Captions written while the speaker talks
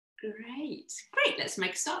Great. Let's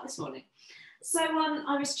make a start this morning. So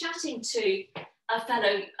I was chatting to a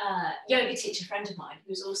fellow yoga teacher friend of mine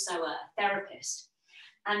who's also a therapist,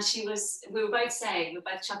 and we were both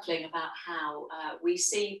chuckling about how we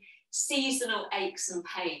see seasonal aches and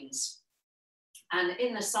pains, and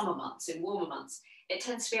in the summer months, in warmer months, it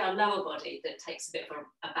tends to be our lower body that takes a bit of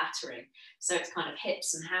a battering. So it's kind of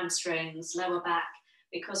hips and hamstrings, lower back,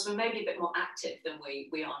 because we're maybe a bit more active than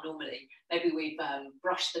we are normally. Maybe we've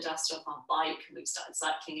brushed the dust off our bike and we've started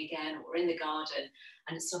cycling again, or in the garden,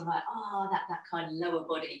 and it's sort of like, that kind of lower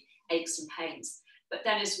body aches and pains. But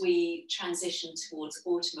then as we transition towards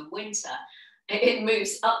autumn and winter, it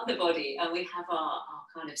moves up the body, and we have our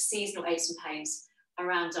kind of seasonal aches and pains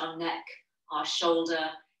around our neck, our shoulder,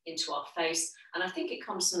 into our face. And I think it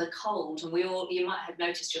comes from the cold, and you might have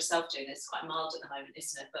noticed yourself doing this, it's quite mild at the moment,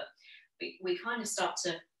 isn't it? But we kind of start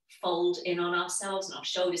to fold in on ourselves, and our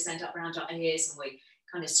shoulders end up around our ears, and we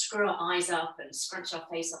kind of screw our eyes up and scrunch our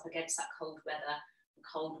face up against that cold weather,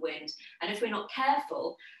 cold wind. And if we're not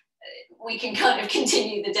careful, we can kind of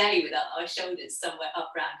continue the day with our shoulders somewhere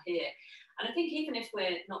up around here. And I think even if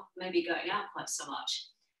we're not maybe going out quite so much,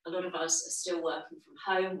 a lot of us are still working from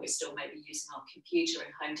home. We're still maybe using our computer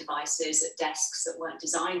and home devices at desks that weren't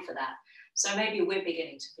designed for that. So maybe we're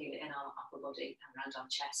beginning to feel it in our upper body and around our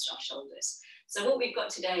chest, our shoulders. So what we've got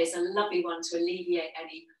today is a lovely one to alleviate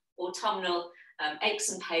any autumnal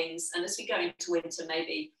aches and pains. And as we go into winter,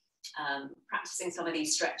 maybe practicing some of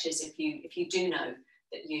these stretches if you do know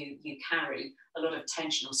that you carry a lot of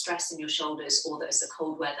tension or stress in your shoulders, or that as the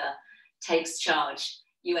cold weather takes charge,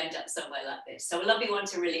 you end up somewhere like this. So a lovely one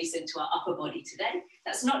to release into our upper body today.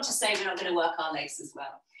 That's not to say we're not going to work our legs as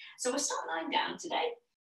well. So we'll start lying down today.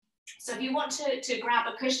 So if you want to grab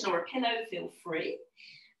a cushion or a pillow, feel free.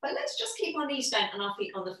 But let's just keep our knees bent and our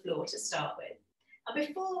feet on the floor to start with. And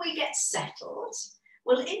before we get settled,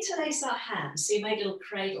 we'll interlace our hands. So you made a little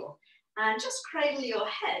cradle. And just cradle your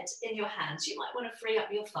head in your hands. You might want to free up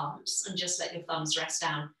your thumbs and just let your thumbs rest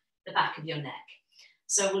down the back of your neck.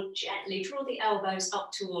 So we'll gently draw the elbows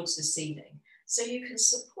up towards the ceiling. So you can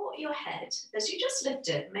support your head as you just lift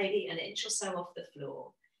it, maybe an inch or so off the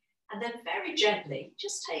floor. And then very gently,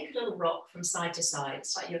 just take a little rock from side to side.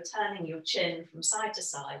 It's like you're turning your chin from side to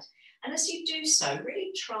side. And as you do so,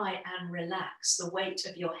 really try and relax the weight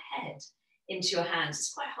of your head into your hands.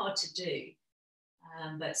 It's quite hard to do.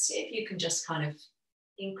 But see if you can just kind of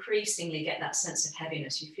increasingly get that sense of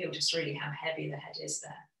heaviness. You feel just really how heavy the head is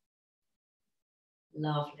there.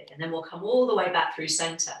 Lovely. And then we'll come all the way back through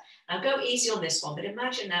center. Now go easy on this one, but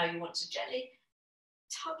imagine now you want to gently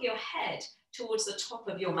tug your head towards the top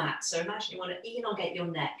of your mat. So imagine you want to elongate your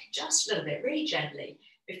neck just a little bit, really gently,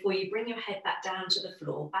 before you bring your head back down to the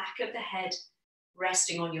floor, back of the head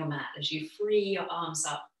resting on your mat as you free your arms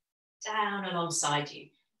up, down alongside you.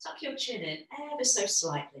 Tuck your chin in ever so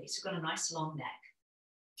slightly, so you've got a nice long neck.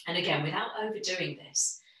 And again, without overdoing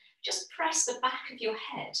this, just press the back of your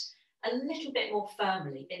head a little bit more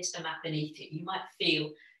firmly into the mat beneath you. You might feel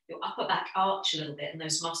your upper back arch a little bit and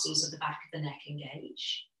those muscles at the back of the neck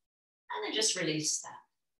engage. And then just release that.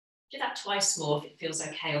 Do that twice more if it feels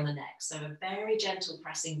okay on the neck. So a very gentle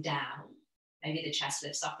pressing down. Maybe the chest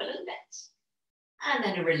lifts up a little bit. And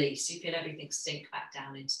then a release. You feel everything sink back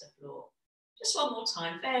down into the floor. Just one more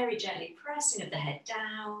time, very gently pressing of the head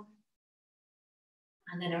down.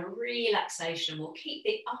 And then a relaxation. We'll keep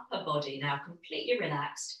the upper body now completely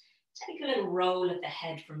relaxed. Take a little roll of the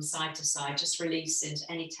head from side to side, just release into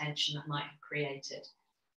any tension that might have created.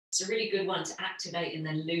 It's a really good one to activate and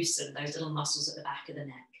then loosen those little muscles at the back of the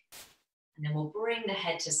neck. And then we'll bring the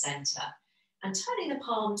head to center and turning the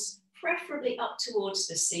palms preferably up towards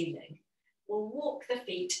the ceiling. We'll walk the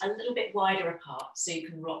feet a little bit wider apart so you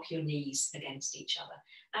can rock your knees against each other.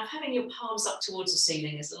 Now, if having your palms up towards the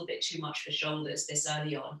ceiling is a little bit too much for shoulders this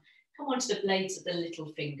early on, come onto the blades of the little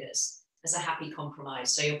fingers as a happy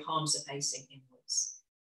compromise, so your palms are facing inwards.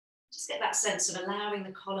 Just get that sense of allowing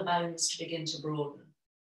the collarbones to begin to broaden.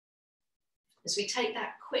 As we take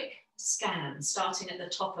that quick scan, starting at the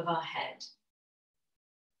top of our head.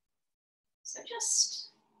 So just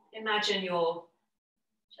imagine you're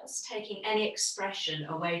just taking any expression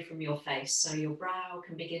away from your face, so your brow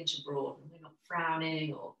can begin to broaden. We're not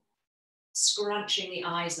frowning or scrunching the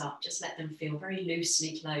eyes up, just let them feel very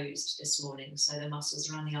loosely closed this morning so the muscles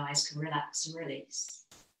around the eyes can relax and release.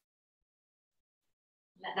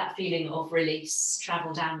 Let that feeling of release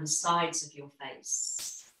travel down the sides of your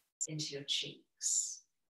face, into your cheeks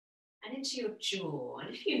and into your jaw.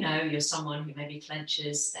 And if you know you're someone who maybe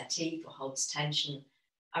clenches their teeth or holds tension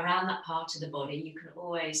around that part of the body, you can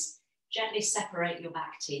always gently separate your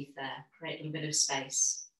back teeth there, create a little bit of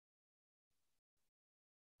space.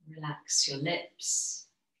 Relax your lips,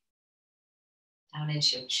 down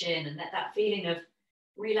into your chin, and let that feeling of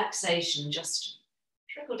relaxation just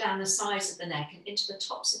trickle down the sides of the neck and into the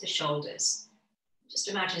tops of the shoulders. Just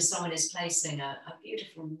imagine someone is placing a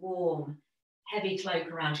beautiful, warm, heavy cloak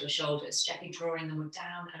around your shoulders, gently drawing them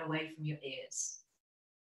down and away from your ears.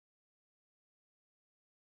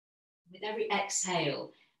 With every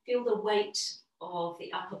exhale, feel the weight of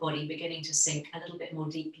the upper body beginning to sink a little bit more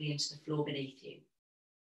deeply into the floor beneath you.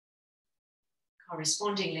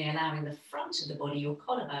 Correspondingly, allowing the front of the body, your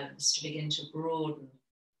collarbones, to begin to broaden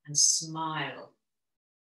and smile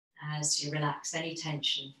as you relax any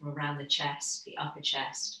tension from around the chest, the upper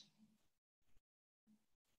chest.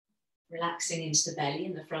 Relaxing into the belly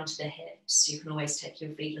and the front of the hips. You can always take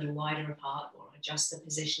your feet a little wider apart or adjust the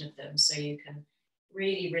position of them so you can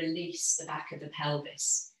really release the back of the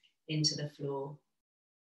pelvis into the floor.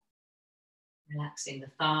 Relaxing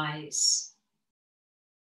the thighs,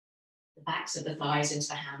 the backs of the thighs into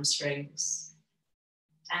the hamstrings,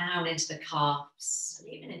 down into the calves,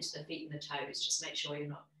 and even into the feet and the toes. Just make sure you're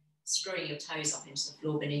not screwing your toes up into the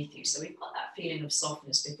floor beneath you. So we've got that feeling of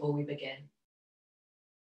softness before we begin.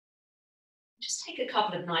 Just take a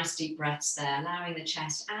couple of nice deep breaths there, allowing the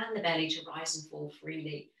chest and the belly to rise and fall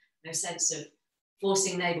freely. No sense of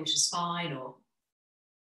forcing navel to spine or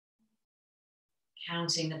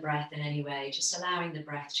counting the breath in any way, just allowing the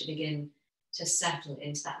breath to begin to settle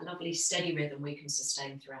into that lovely steady rhythm we can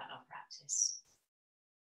sustain throughout our practice.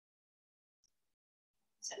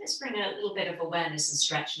 So let's bring a little bit of awareness and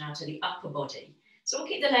stretch now to the upper body. So we'll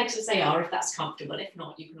keep the legs as they are if that's comfortable. If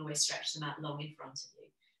not, you can always stretch them out long in front of you.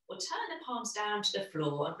 We'll turn the palms down to the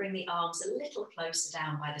floor and bring the arms a little closer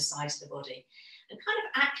down by the sides of the body. And kind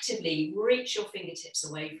of actively reach your fingertips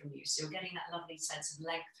away from you. So you're getting that lovely sense of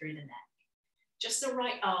length through the neck. Just the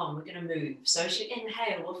right arm, we're going to move. So as you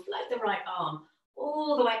inhale, we'll float the right arm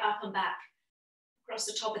all the way up and back across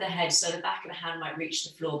the top of the head so the back of the hand might reach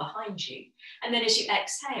the floor behind you. And then as you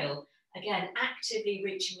exhale, again, actively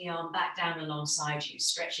reaching the arm back down alongside you,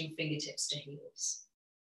 stretching fingertips to heels.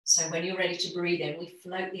 So when you're ready to breathe in, we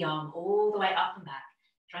float the arm all the way up and back,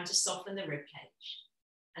 trying to soften the rib cage.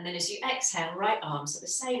 And then as you exhale, right arm, so the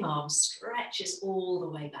same arm stretches all the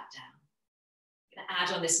way back down. I'm going to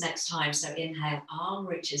add on this next time. So inhale, arm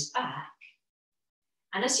reaches back.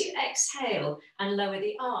 And as you exhale and lower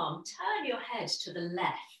the arm, turn your head to the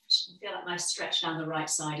left. And feel that nice stretch down the right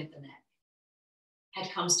side of the neck.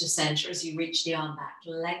 Head comes to center as you reach the arm back,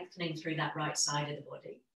 lengthening through that right side of the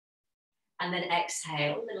body. And then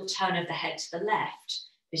exhale, a little turn of the head to the left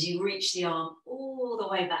as you reach the arm all the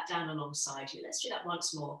way back down alongside you. Let's do that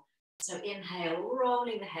once more. So inhale,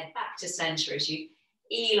 rolling the head back to center as you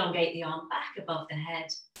elongate the arm back above the head.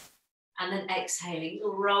 And then exhaling,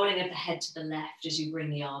 rolling of the head to the left as you bring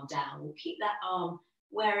the arm down. We'll keep that arm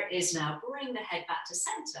where it is now. Bring the head back to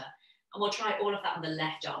center. And we'll try all of that on the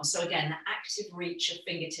left arm. So again, the active reach of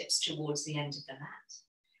fingertips towards the end of the mat.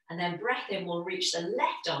 And then breath in, we'll reach the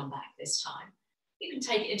left arm back this time. You can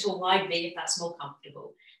take it into a wide V if that's more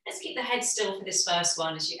comfortable. Let's keep the head still for this first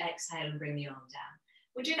one as you exhale and bring the arm down.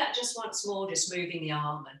 We'll do that just once more, just moving the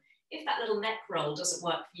arm. And if that little neck roll doesn't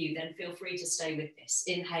work for you, then feel free to stay with this,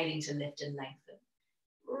 inhaling to lift and lengthen.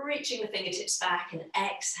 Reaching the fingertips back and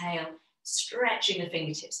exhale, stretching the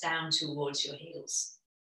fingertips down towards your heels.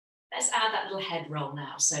 Let's add that little head roll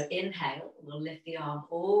now. So inhale, we'll lift the arm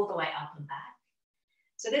all the way up and back.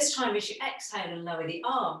 So this time as you exhale and lower the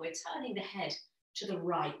arm, we're turning the head to the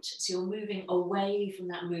right. So you're moving away from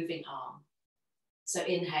that moving arm. So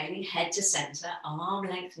inhaling, head to center, arm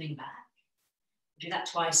lengthening back. Do that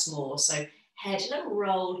twice more. So head, a little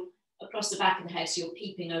roll across the back of the head so you're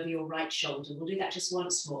peeping over your right shoulder. We'll do that just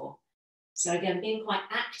once more. So again, being quite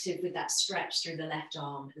active with that stretch through the left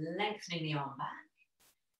arm, lengthening the arm back.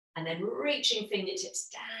 And then reaching fingertips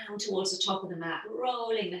down towards the top of the mat,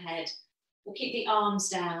 rolling the head. We'll keep the arms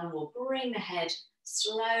down. We'll bring the head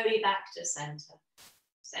slowly back to center.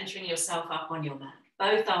 Centering yourself up on your mat.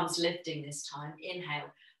 Both arms lifting this time.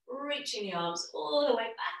 Inhale. Reaching the arms all the way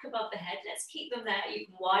back above the head. Let's keep them there. You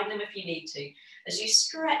can widen them if you need to. As you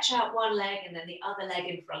stretch out one leg and then the other leg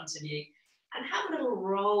in front of you. And have a little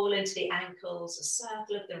roll into the ankles, a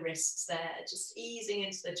circle of the wrists there. Just easing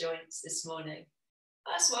into the joints this morning.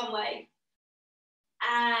 First one way.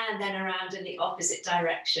 And then around in the opposite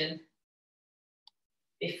direction.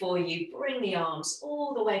 Before you bring the arms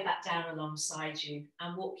all the way back down alongside you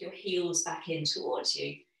and walk your heels back in towards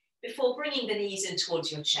you. Before bringing the knees in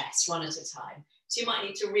towards your chest, one at a time. So you might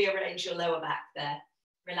need to rearrange your lower back there,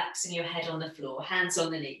 relaxing your head on the floor, hands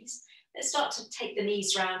on the knees. Let's start to take the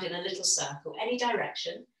knees round in a little circle, any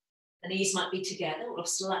direction. The knees might be together or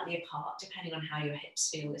slightly apart, depending on how your hips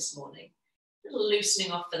feel this morning. A little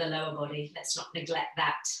loosening off for the lower body. Let's not neglect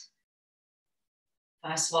that.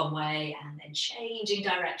 First one way and then changing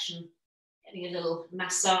direction. Getting a little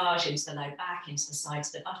massage into the low back, into the sides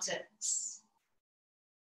of the buttocks.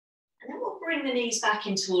 And then we'll bring the knees back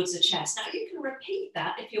in towards the chest. Now you can repeat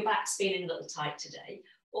that if your back's feeling a little tight today,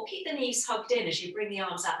 or keep the knees hugged in as you bring the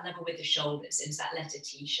arms out level with the shoulders into that letter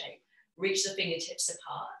T shape. Reach the fingertips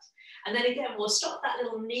apart. And then again, we'll stop that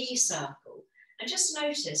little knee circle and just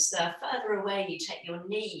notice the further away you take your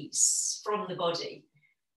knees from the body.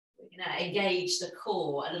 We're going to engage the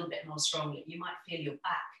core a little bit more strongly. You might feel your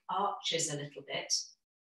back arches a little bit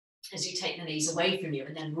as you take the knees away from you,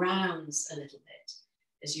 and then rounds a little bit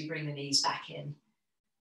as you bring the knees back in.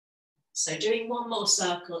 So doing one more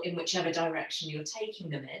circle in whichever direction you're taking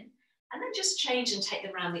them in, and then just change and take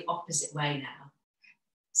them around the opposite way now.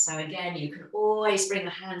 So again, you can always bring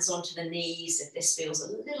the hands onto the knees if this feels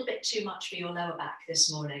a little bit too much for your lower back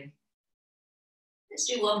this morning. Let's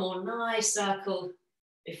do one more nice circle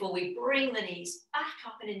before we bring the knees back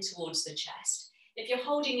up and in towards the chest. If you're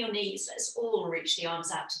holding your knees, let's all reach the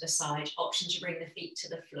arms out to the side. Option to bring the feet to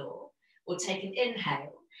the floor. We'll take an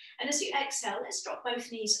inhale. And as you exhale, let's drop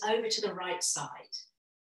both knees over to the right side.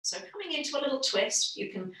 So coming into a little twist,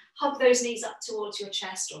 you can hug those knees up towards your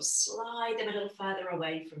chest or slide them a little further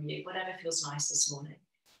away from you, whatever feels nice this morning.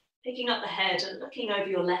 Picking up the head and looking over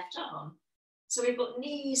your left arm. So we've got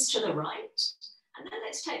knees to the right. And then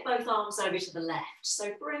let's take both arms over to the left.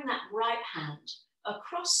 So bring that right hand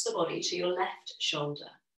across the body to your left shoulder,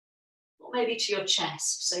 or maybe to your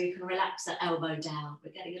chest, so you can relax that elbow down.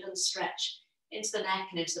 We're getting a little stretch into the neck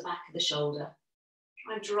and into the back of the shoulder.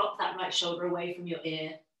 Try and drop that right shoulder away from your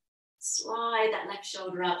ear. Slide that left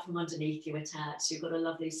shoulder out from underneath you a tad, so you've got a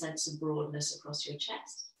lovely sense of broadness across your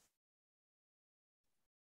chest.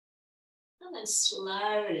 And then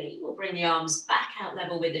slowly, we'll bring the arms back out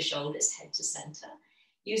level with the shoulders, head to center.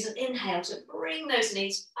 Use an inhale to bring those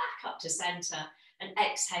knees back up to center, and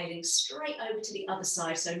exhaling straight over to the other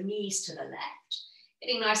side, so knees to the left.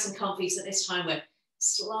 Getting nice and comfy, so this time we're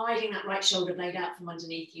sliding that right shoulder blade out from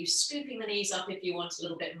underneath you, scooping the knees up if you want a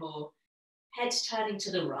little bit more. Head turning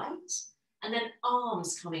to the right, and then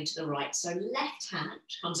arms coming to the right. So left hand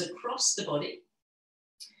comes across the body.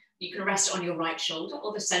 You can rest on your right shoulder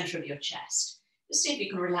or the center of your chest. Just see if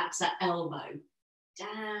you can relax that elbow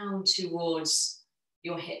down towards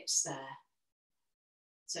your hips there.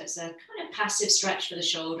 So it's a kind of passive stretch for the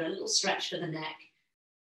shoulder, a little stretch for the neck.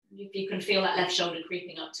 If you can feel that left shoulder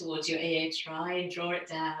creeping up towards your ear, try and draw it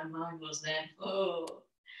down. Mine was then. Oh.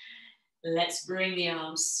 Let's bring the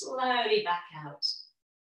arms slowly back out.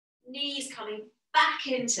 Knees coming back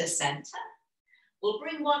into center. We'll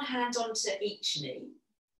bring one hand onto each knee.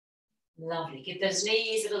 Lovely. Give those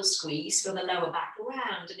knees a little squeeze, feel the lower back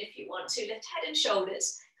round. And if you want to, lift head and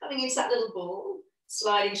shoulders, coming into that little ball,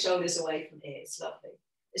 sliding shoulders away from ears. Lovely.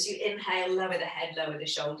 As you inhale, lower the head, lower the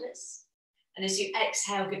shoulders. And as you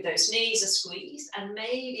exhale, give those knees a squeeze and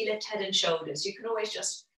maybe lift head and shoulders. You can always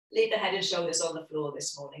just leave the head and shoulders on the floor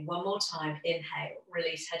this morning. One more time, inhale,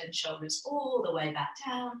 release head and shoulders all the way back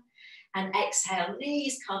down. And exhale,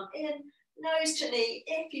 knees come in, nose to knee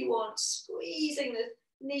if you want, squeezing the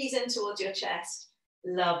knees in towards your chest.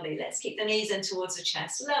 Lovely, let's keep the knees in towards the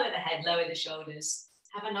chest, lower the head, lower the shoulders.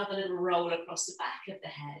 Have another little roll across the back of the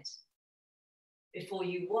head. Before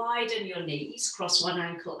you widen your knees, cross one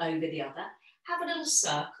ankle over the other, have a little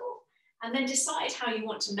circle, and then decide how you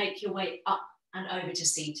want to make your way up and over to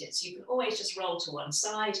seated. So you can always just roll to one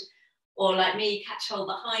side, or like me, catch hold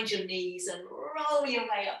behind your knees and roll your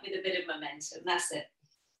way up with a bit of momentum. That's it.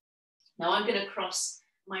 Now I'm going to cross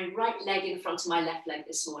my right leg in front of my left leg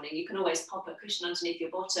this morning. You can always pop a cushion underneath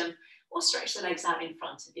your bottom or stretch the legs out in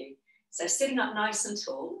front of you. So sitting up nice and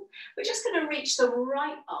tall, we're just going to reach the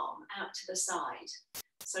right arm out to the side.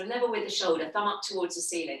 So level with the shoulder, thumb up towards the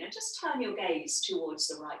ceiling, and just turn your gaze towards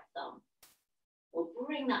the right thumb. We'll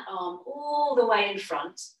bring that arm all the way in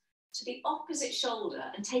front to the opposite shoulder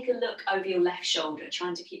and take a look over your left shoulder,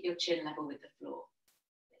 trying to keep your chin level with the floor.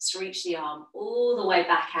 Let's reach the arm all the way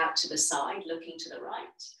back out to the side, looking to the right,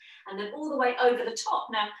 and then all the way over the top.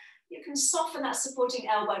 Now, you can soften that supporting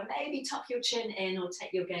elbow, maybe tuck your chin in or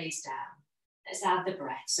take your gaze down. Let's add the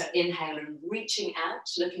breath. So inhale and reaching out,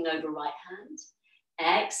 looking over right hand.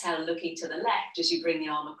 Exhale, looking to the left as you bring the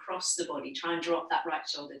arm across the body. Try and drop that right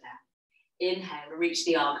shoulder down. Inhale, reach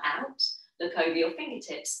the arm out, look over your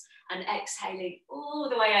fingertips, and exhaling all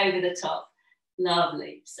the way over the top.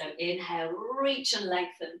 Lovely. So inhale, reach and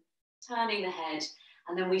lengthen, turning the head,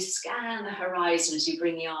 and then we scan the horizon as you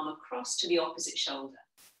bring the arm across to the opposite shoulder.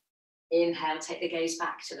 Inhale, take the gaze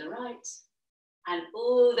back to the right and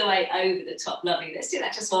all the way over the top. Lovely. Let's do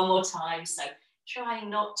that just one more time. So trying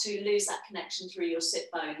not to lose that connection through your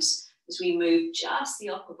sit bones as we move just the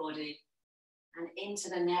upper body and into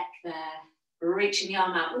the neck there. Reaching the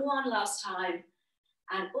arm out one last time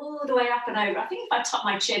and all the way up and over. I think if I tuck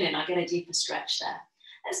my chin in, I get a deeper stretch there.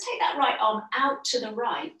 Let's take that right arm out to the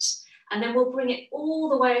right and then we'll bring it all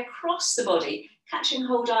the way across the body, catching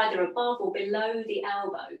hold either above or below the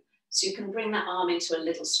elbow. So you can bring that arm into a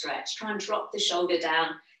little stretch. Try and drop the shoulder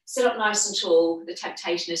down. Sit up nice and tall. The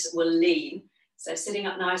temptation is that we'll lean. So sitting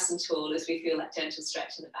up nice and tall as we feel that gentle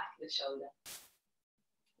stretch in the back of the shoulder.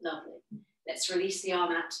 Lovely. Let's release the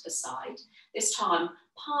arm out to the side. This time,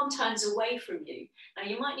 palm turns away from you. Now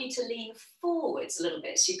you might need to lean forwards a little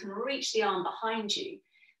bit so you can reach the arm behind you.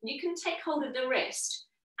 And you can take hold of the wrist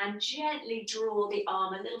and gently draw the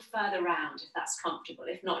arm a little further round if that's comfortable.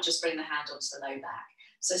 If not, just bring the hand onto the low back.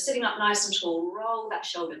 So sitting up nice and tall, roll that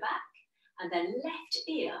shoulder back, and then left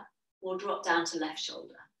ear will drop down to left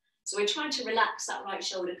shoulder. So we're trying to relax that right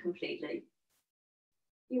shoulder completely.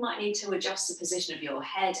 You might need to adjust the position of your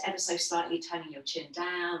head ever so slightly, turning your chin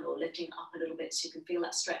down or lifting up a little bit so you can feel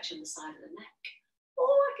that stretch in the side of the neck.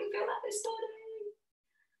 Oh, I can feel that this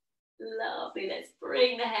morning. Lovely. Let's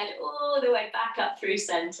bring the head all the way back up through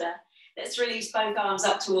center. Let's release both arms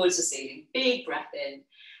up towards the ceiling. Big breath in.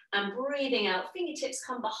 And breathing out, fingertips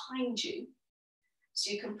come behind you.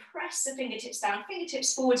 So you can press the fingertips down,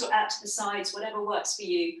 fingertips forwards or out to the sides, whatever works for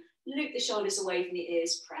you. Loop the shoulders away from the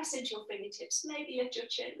ears, press into your fingertips, maybe lift your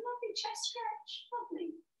chin, lovely chest stretch, lovely.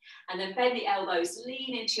 And then bend the elbows,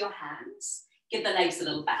 lean into your hands, give the legs a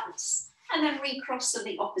little bounce, and then recross them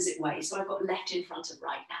the opposite way. So I've got left in front of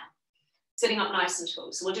right now. Sitting up nice and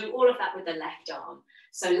tall. So we'll do all of that with the left arm.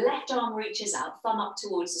 So left arm reaches out, thumb up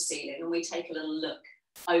towards the ceiling, and we take a little look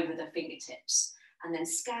over the fingertips and then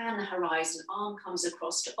scan the horizon, arm comes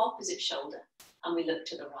across to opposite shoulder and we look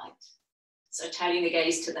to the right. So turning the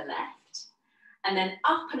gaze to the left and then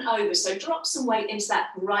up and over. So drop some weight into that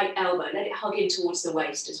right elbow, let it hug in towards the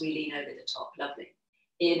waist as we lean over the top, lovely.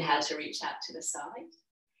 Inhale to reach out to the side.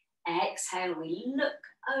 Exhale, we look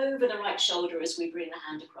over the right shoulder as we bring the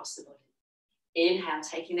hand across the body. Inhale,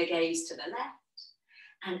 taking the gaze to the left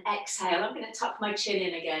and exhale, I'm going to tuck my chin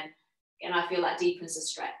in again. And I feel that deepens the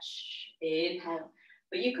stretch. Inhale.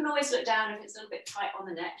 But you can always look down if it's a little bit tight on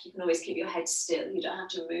the neck. You can always keep your head still. You don't have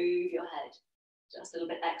to move your head. Just a little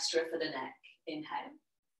bit extra for the neck. Inhale.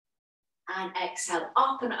 And exhale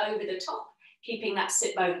up and over the top, keeping that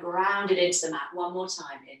sit bone grounded into the mat. One more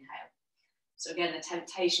time. Inhale. So again, the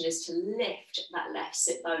temptation is to lift that left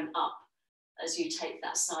sit bone up as you take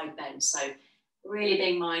that side bend. So really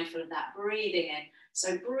being mindful of that. Breathing in.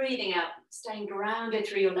 So breathing out, staying grounded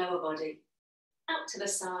through your lower body. Out to the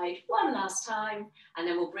side, one last time, and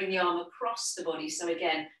then we'll bring the arm across the body. So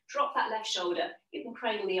again, drop that left shoulder. You can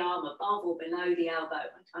cradle the arm above or below the elbow.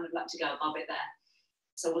 I kind of like to go above it there.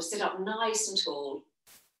 So we'll sit up nice and tall.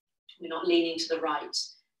 We're not leaning to the right,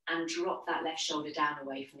 and drop that left shoulder down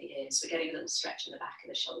away from the ears. We're getting a little stretch in the back of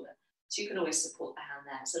the shoulder. So you can always support the hand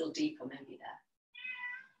there. It's a little deeper maybe there.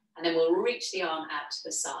 And then we'll reach the arm out to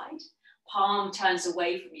the side. Palm turns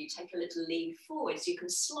away from you, take a little lean forward so you can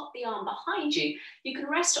slot the arm behind you. You can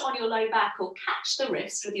rest it on your low back or catch the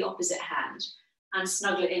wrist with the opposite hand and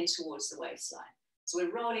snuggle it in towards the waistline. So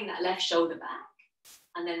we're rolling that left shoulder back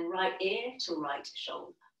and then right ear to right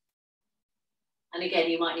shoulder. And again,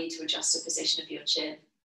 you might need to adjust the position of your chin.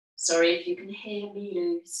 Sorry if you can hear me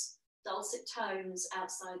lose. Dulcet tones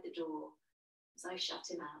outside the door as I shut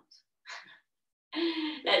him out.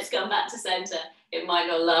 Let's come back to center. It might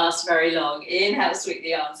not last very long. Inhale, sweep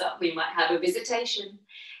the arms up. We might have a visitation.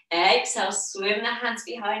 Exhale, swim the hands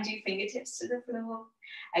behind you, fingertips to the floor.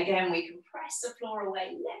 Again, we can press the floor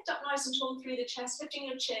away. Lift up nice and tall through the chest, lifting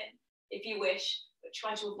your chin if you wish, but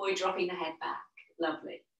try to avoid dropping the head back.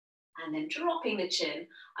 Lovely. And then dropping the chin,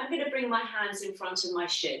 I'm going to bring my hands in front of my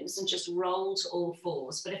shins and just roll to all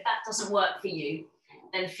fours. But if that doesn't work for you,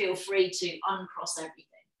 then feel free to uncross everything.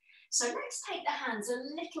 So let's take the hands a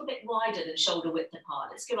little bit wider than shoulder width apart.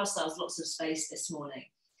 Let's give ourselves lots of space this morning.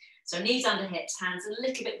 So knees under hips, hands a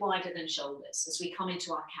little bit wider than shoulders as we come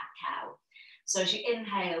into our cat-cow. So as you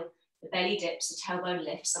inhale, the belly dips, the tailbone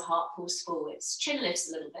lifts, the heart pulls forwards, chin lifts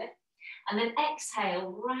a little bit. And then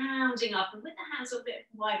exhale, rounding up, and with the hands a bit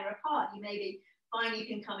wider apart, you maybe find you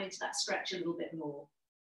can come into that stretch a little bit more.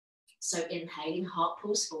 So inhaling, heart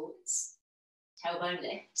pulls forwards, tailbone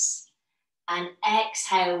lifts. And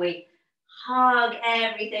exhale, we hug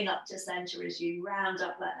everything up to center as you round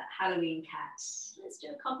up like that Halloween cat. Let's do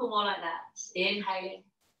a couple more like that. Inhaling,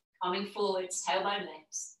 coming forwards, tailbone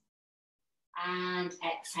lifts. And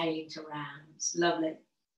exhaling to round. Lovely.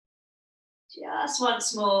 Just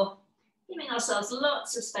once more, giving ourselves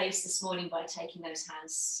lots of space this morning by taking those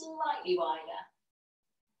hands slightly wider.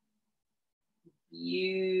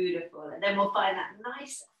 Beautiful. And then we'll find that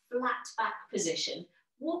nice flat back position,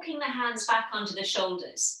 walking the hands back onto the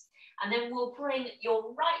shoulders. And then we'll bring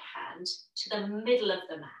your right hand to the middle of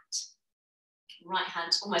the mat. Right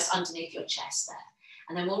hand almost underneath your chest there.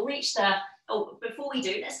 And then we'll reach the, oh, before we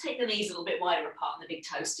do, let's take the knees a little bit wider apart and the big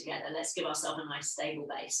toes together. Let's give ourselves a nice stable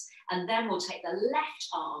base. And then we'll take the left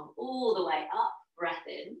arm all the way up, breath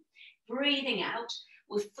in, breathing out.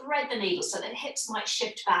 We'll thread the needle so that hips might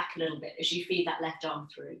shift back a little bit as you feed that left arm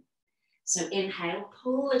through. So inhale,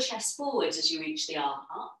 pull the chest forwards as you reach the arm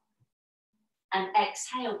up. And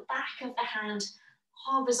exhale, back of the hand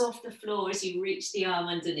hovers off the floor as you reach the arm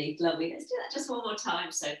underneath. Lovely. Let's do that just one more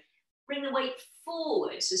time. So bring the weight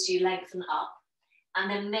forwards as you lengthen up, and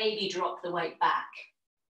then maybe drop the weight back.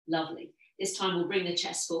 Lovely. This time we'll bring the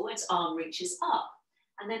chest forwards, arm reaches up,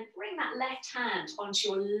 and then bring that left hand onto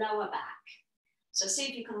your lower back. So see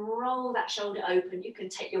if you can roll that shoulder open. You can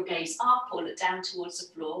take your gaze up or look down towards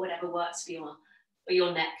the floor, whatever works for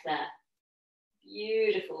your neck there.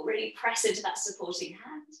 Beautiful. Really press into that supporting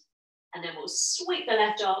hand. And then we'll sweep the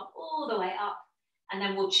left arm all the way up, and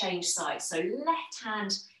then we'll change sides. So left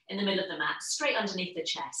hand in the middle of the mat, straight underneath the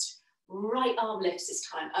chest. Right arm lifts this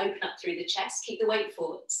time, open up through the chest, keep the weight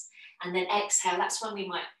forwards. And then exhale, that's when we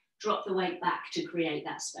might drop the weight back to create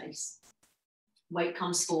that space. Weight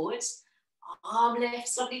comes forwards, arm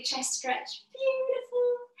lifts, lovely chest stretch,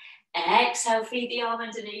 beautiful. Exhale, feed the arm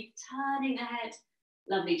underneath, turning the head.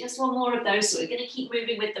 Lovely, just one more of those. So we're gonna keep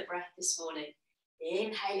moving with the breath this morning.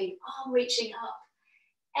 Inhaling, arm reaching up.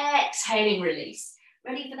 Exhaling, release.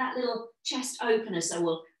 Ready for that little chest opener. So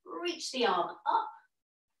we'll reach the arm up,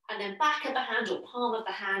 and then back of the hand or palm of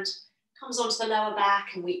the hand comes onto the lower back,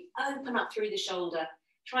 and we open up through the shoulder.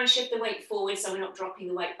 Try and shift the weight forward so we're not dropping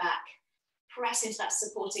the weight back. Press into that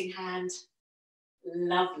supporting hand.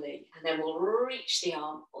 Lovely. And then we'll reach the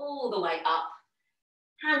arm all the way up.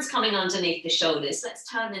 Hands coming underneath the shoulders. Let's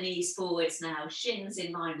turn the knees forwards now, shins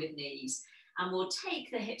in line with knees. And we'll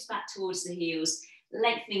take the hips back towards the heels,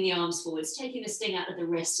 lengthening the arms forwards, taking the sting out of the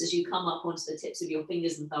wrists as you come up onto the tips of your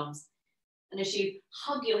fingers and thumbs. And as you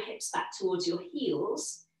hug your hips back towards your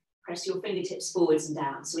heels, press your fingertips forwards and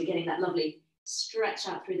down. So we're getting that lovely stretch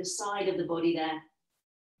out through the side of the body there.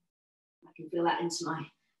 I can feel that into my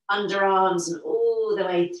underarms and all the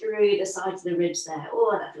way through the sides of the ribs there.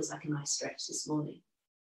 Oh, that feels like a nice stretch this morning.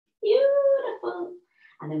 Beautiful.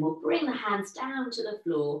 And then we'll bring the hands down to the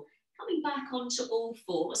floor, coming back onto all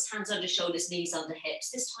fours, hands under shoulders, knees under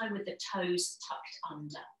hips, this time with the toes tucked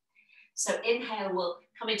under. So inhale, we'll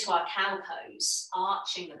come into our cow pose,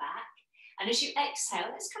 arching the back. And as you exhale,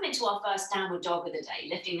 let's come into our first downward dog of the day,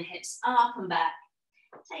 lifting the hips up and back,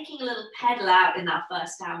 taking a little pedal out in that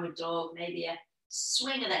first downward dog, maybe a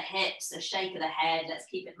swing of the hips, a shake of the head. Let's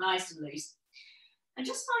keep it nice and loose. And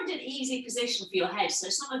just find an easy position for your head. So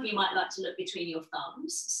some of you might like to look between your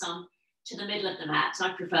thumbs, some to the middle of the mat.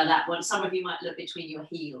 I prefer that one. Some of you might look between your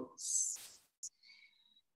heels.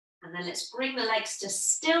 And then let's bring the legs to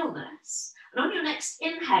stillness. And on your next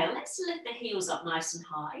inhale, let's lift the heels up nice and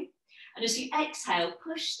high. And as you exhale,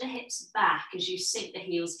 push the hips back as you sink the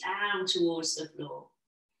heels down towards the floor.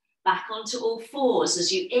 Back onto all fours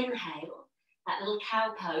as you inhale, that little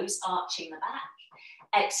cow pose, arching the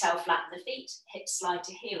back. Exhale, flatten the feet, hips slide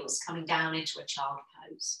to heels, coming down into a child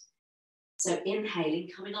pose. So inhaling,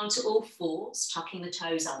 coming onto all fours, tucking the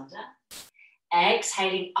toes under.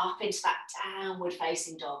 Exhaling up into that downward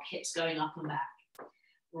facing dog, hips going up and back.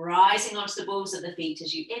 Rising onto the balls of the feet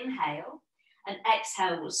as you inhale, and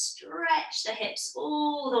exhale will stretch the hips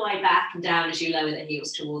all the way back and down as you lower the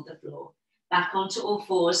heels toward the floor. Back onto all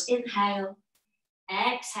fours, inhale.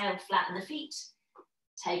 Exhale, flatten the feet.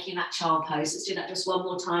 Taking that child pose. Let's do that just one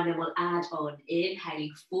more time, then we'll add on.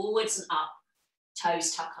 Inhaling forwards and up,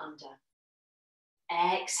 toes tuck under.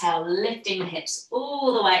 Exhale, lifting the hips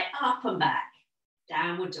all the way up and back.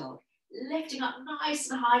 Downward dog. Lifting up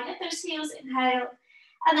nice and high. Lift those heels, inhale.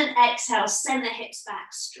 And then exhale, send the hips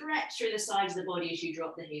back. Stretch through the sides of the body as you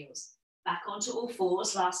drop the heels. Back onto all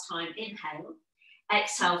fours, last time, inhale.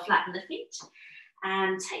 Exhale, flatten the feet.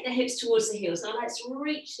 And take the hips towards the heels. Now let's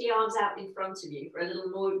reach the arms out in front of you for a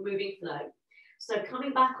little more moving flow. So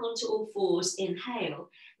coming back onto all fours, inhale.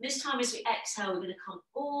 This time as we exhale, we're going to come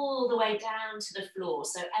all the way down to the floor.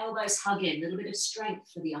 So elbows hug in, a little bit of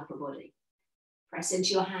strength for the upper body. Press into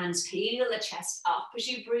your hands, peel the chest up as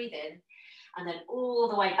you breathe in, and then all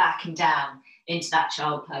the way back and down into that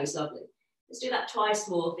child pose. Lovely. Let's do that twice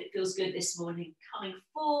more if it feels good this morning. Coming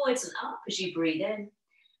forwards and up as you breathe in,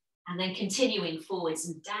 and then continuing forwards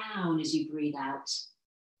and down as you breathe out.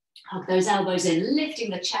 Hug those elbows in,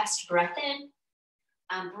 lifting the chest, breath in,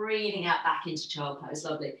 and breathing out back into child pose.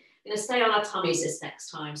 Lovely. We're going to stay on our tummies this next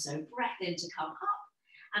time, so breath in to come up,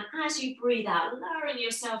 and as you breathe out, lowering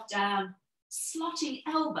yourself down, slotting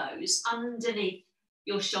elbows underneath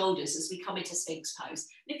your shoulders as we come into Sphinx pose.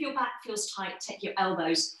 And if your back feels tight, take your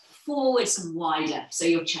elbows forwards and wider so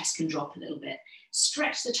your chest can drop a little bit.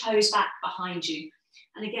 Stretch the toes back behind you.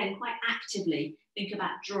 And again, quite actively, think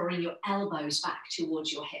about drawing your elbows back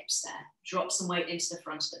towards your hips there. Drop some weight into the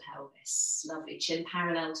front of the pelvis. Lovely, chin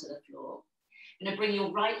parallel to the floor. You're going to bring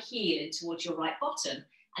your right heel in towards your right bottom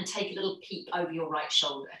and take a little peek over your right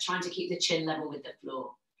shoulder, trying to keep the chin level with the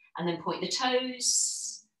floor. And then point the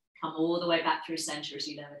toes, come all the way back through center as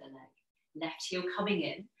you lower the leg. Left heel coming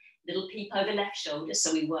in, little peep over left shoulder,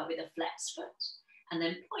 so we work with a flexed foot. And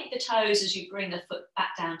then point the toes as you bring the foot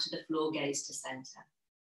back down to the floor, gaze to center.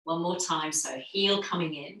 One more time, so heel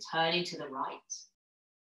coming in, turning to the right,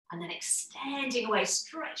 and then extending away,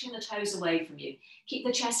 stretching the toes away from you. Keep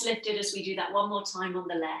the chest lifted as we do that one more time on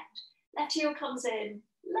the left. Left heel comes in,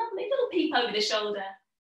 lovely, little peep over the shoulder,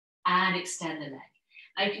 and extend the leg.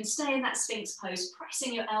 Now you can stay in that Sphinx pose,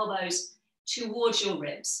 pressing your elbows towards your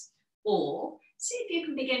ribs, or see if you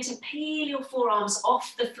can begin to peel your forearms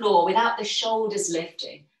off the floor without the shoulders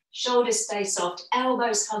lifting. Shoulders stay soft,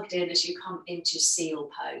 elbows hugged in as you come into seal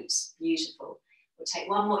pose. Beautiful. We'll take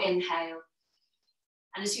one more inhale.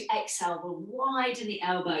 And as you exhale, we'll widen the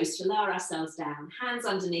elbows to lower ourselves down. Hands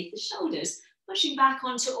underneath the shoulders, pushing back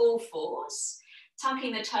onto all fours,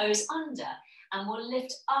 tucking the toes under, and we'll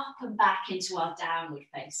lift up and back into our downward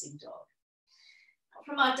facing dog.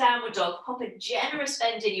 From our downward dog, pop a generous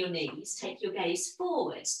bend in your knees, take your gaze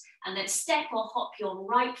forwards, and then step or hop your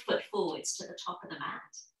right foot forwards to the top of the mat.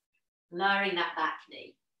 Lowering that back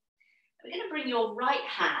knee. We're going to bring your right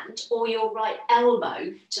hand or your right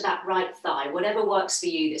elbow to that right thigh, whatever works for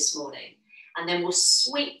you this morning. And then we'll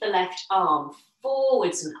sweep the left arm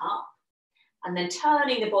forwards and up, and then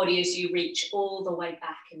turning the body as you reach all the way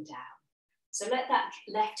back and down. So let that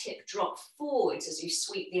left hip drop forwards as you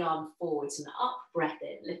sweep the arm forwards and up. Breath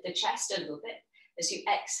in, lift the chest a little bit. As you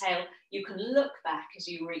exhale, you can look back as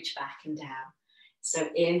you reach back and down. So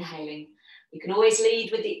inhaling. You can always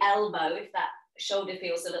lead with the elbow if that shoulder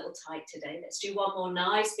feels a little tight today. Let's do one more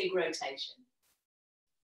nice big rotation.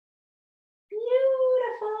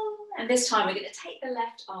 Beautiful. And this time we're going to take the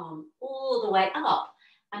left arm all the way up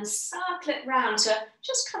and circle it round to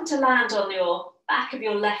just come to land on your back of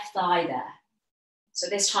your left thigh there. So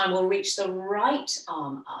this time we'll reach the right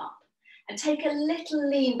arm up and take a little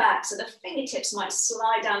lean back so the fingertips might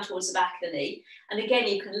slide down towards the back of the knee. And again,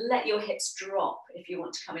 you can let your hips drop if you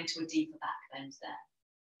want to come into a deeper back bend there.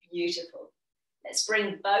 Beautiful. Let's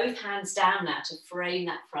bring both hands down now to frame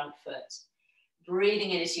that front foot.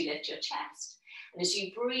 Breathing in as you lift your chest. And as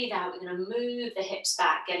you breathe out, we're going to move the hips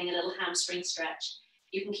back, getting a little hamstring stretch.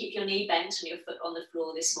 You can keep your knee bent and your foot on the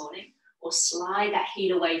floor this morning, or slide that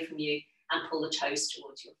heel away from you and pull the toes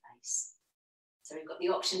towards your face. So we've got the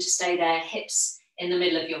option to stay there, hips in the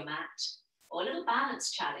middle of your mat, or a little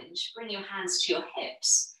balance challenge. Bring your hands to your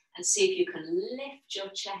hips and see if you can lift your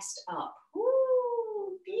chest up.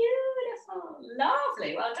 Ooh, beautiful,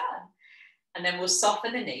 lovely, well done. And then we'll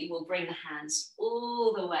soften the knee, we'll bring the hands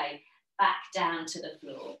all the way back down to the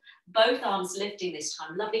floor. Both arms lifting this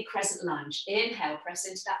time, lovely crescent lunge. Inhale, press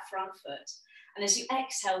into that front foot. And as you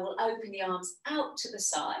exhale, we'll open the arms out to the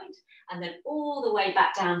side and then all the way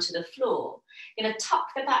back down to the floor. You're going to tuck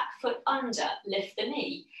the back foot under, lift the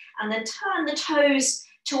knee, and then turn the toes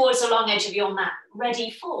towards the long edge of your mat,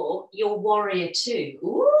 ready for your warrior two.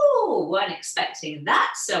 Ooh, weren't expecting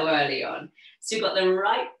that so early on. So you've got the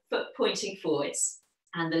right foot pointing forwards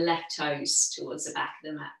and the left toes towards the back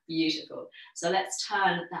of the mat. Beautiful. So let's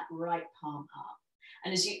turn that right palm up.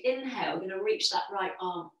 And as you inhale, we're going to reach that right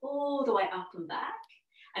arm all the way up and back.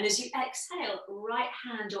 And as you exhale, right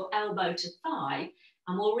hand or elbow to thigh,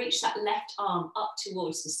 and we'll reach that left arm up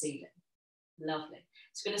towards the ceiling. Lovely.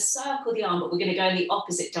 So we're going to circle the arm, but we're going to go in the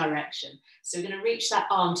opposite direction. So we're going to reach that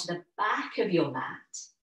arm to the back of your mat,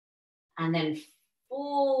 and then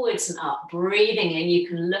forwards and up. Breathing in, you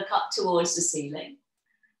can look up towards the ceiling.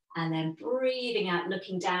 And then breathing out,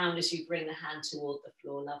 looking down as you bring the hand toward the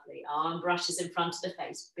floor. Lovely. Arm brushes in front of the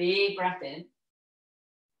face. Big breath in.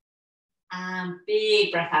 And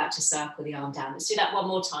big breath out to circle the arm down. Let's do that one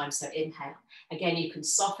more time. So inhale. Again, you can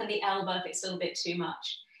soften the elbow if it's a little bit too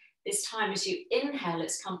much. This time as you inhale,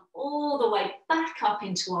 let's come all the way back up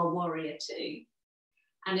into our warrior two.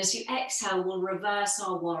 And as you exhale, we'll reverse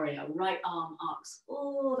our warrior. Right arm arcs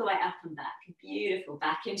all the way up and back. Beautiful.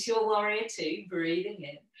 Back into your warrior two. Breathing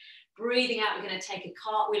in. Breathing out, we're going to take a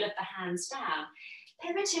cartwheel of the hands down.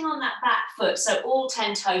 Pivoting on that back foot, so all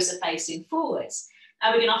 10 toes are facing forwards.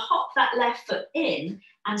 Now we're going to hop that left foot in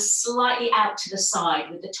and slightly out to the side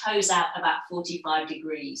with the toes out about 45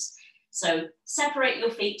 degrees. So separate your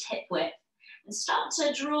feet hip width and start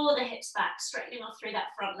to draw the hips back, straightening off through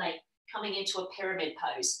that front leg, coming into a pyramid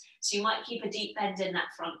pose. So you might keep a deep bend in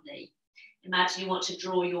that front knee. Imagine you want to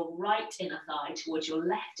draw your right inner thigh towards your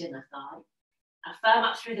left inner thigh. And firm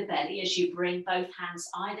up through the belly as you bring both hands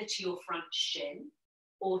either to your front shin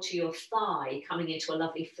or to your thigh, coming into a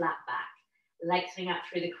lovely flat back. Lengthening out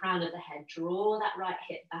through the crown of the head. Draw that right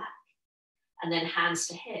hip back. And then hands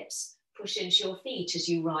to hips. Push into your feet as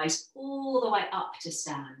you rise all the way up to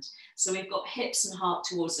stand. So we've got hips and heart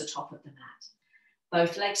towards the top of the mat.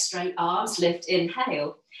 Both legs straight, arms lift,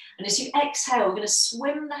 inhale. And as you exhale, we're going to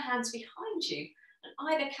swim the hands behind you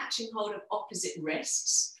and either catching hold of opposite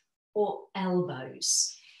wrists or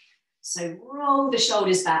elbows. So roll the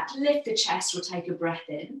shoulders back, lift the chest, we'll take a breath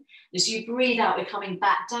in. As you breathe out, we're coming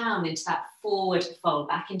back down into that forward fold,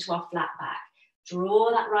 back into our flat back.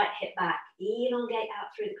 Draw that right hip back, elongate out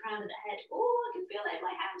through the crown of the head. Oh, I can feel that in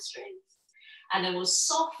my hamstrings. And then we'll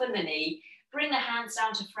soften the knee, bring the hands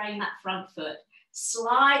down to frame that front foot.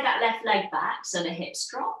 Slide that left leg back so the hips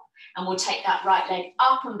drop. And we'll take that right leg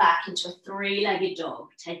up and back into a three-legged dog.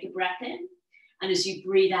 Take a breath in. And as you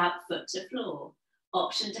breathe out, foot to floor.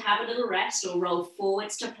 Option to have a little rest or roll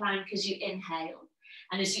forwards to plank as you inhale.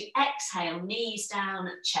 And as you exhale, knees down,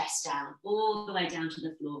 chest down, all the way down to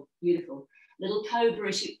the floor. Beautiful. Little cobra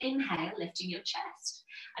as you inhale, lifting your chest.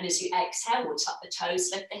 And as you exhale, we'll tuck the toes,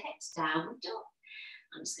 lift the hips, downward dog.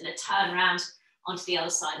 I'm just going to turn around onto the other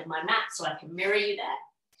side of my mat so I can mirror you there.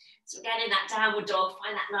 So again, in that downward dog,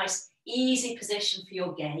 find that nice, easy position for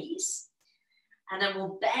your gaze. And then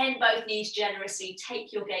we'll bend both knees generously,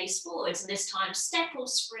 take your gaze forwards, and this time step or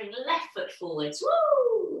spring left foot forwards,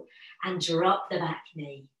 woo! And drop the back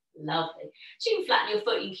knee, lovely. So you can flatten your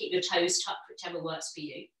foot, you can keep your toes tucked, whichever works for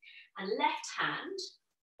you. And left hand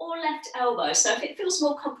or left elbow, so if it feels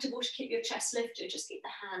more comfortable to keep your chest lifted, just keep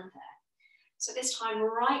the hand there. So this time,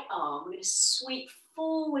 right arm, we're going to sweep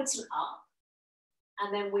forwards and up,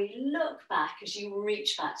 and then we look back as you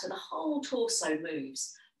reach back, so the whole torso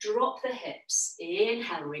moves. Drop the hips,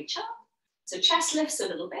 inhale, reach up. So chest lifts a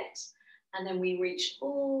little bit, and then we reach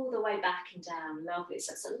all the way back and down, lovely.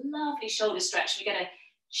 So it's a lovely shoulder stretch. We get a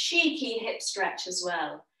cheeky hip stretch as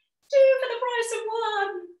well. Two for the price of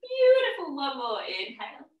one, beautiful, one more,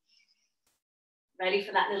 inhale. Ready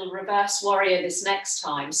for that little reverse warrior this next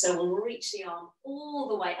time. So we'll reach the arm all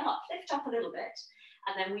the way up, lift up a little bit,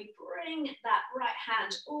 and then we bring that right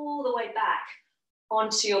hand all the way back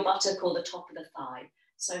onto your buttock or the top of the thigh.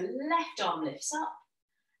 So left arm lifts up,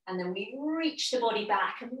 and then we reach the body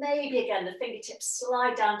back, and maybe again the fingertips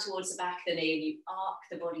slide down towards the back of the knee and you arc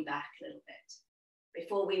the body back a little bit.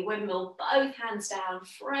 Before we windmill, both hands down,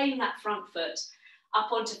 frame that front foot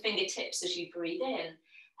up onto fingertips as you breathe in,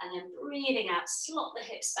 and then breathing out, slot the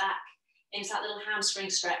hips back into that little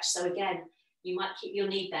hamstring stretch. So again, you might keep your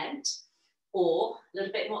knee bent, or a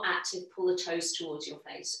little bit more active, pull the toes towards your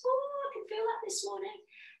face. Oh, I can feel that this morning.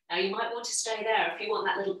 Now you might want to stay there. If you want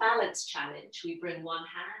that little balance challenge, we bring one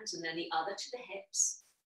hand and then the other to the hips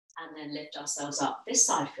and then lift ourselves up. This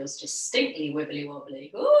side feels distinctly wibbly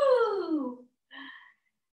wobbly. Ooh.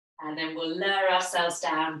 And then we'll lower ourselves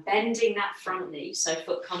down, bending that front knee so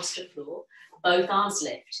foot comes to floor. Both arms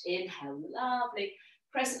lift. Inhale, lovely.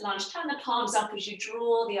 Crescent lunge, turn the palms up as you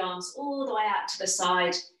draw the arms all the way out to the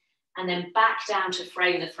side and then back down to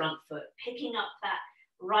frame the front foot, picking up that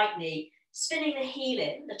right knee, spinning the heel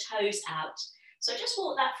in, the toes out. So just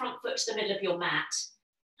walk that front foot to the middle of your mat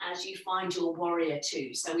as you find your warrior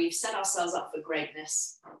two. So we've set ourselves up for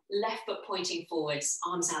greatness. Left foot pointing forwards,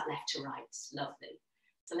 arms out left to right. Lovely.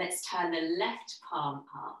 So let's turn the left palm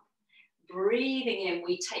up. Breathing in,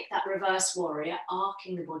 we take that reverse warrior,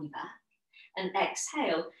 arcing the body back. And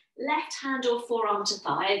exhale, left hand or forearm to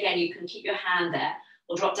thigh. Again, you can keep your hand there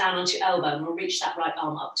or drop down onto your elbow and we'll reach that right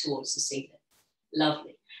arm up towards the ceiling.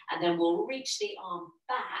 Lovely. And then we'll reach the arm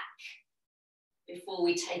back before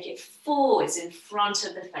we take it forwards in front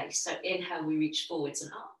of the face. So inhale, we reach forwards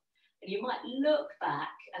and up. And you might look back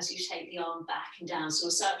as you take the arm back and down. So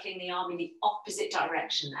we're circling the arm in the opposite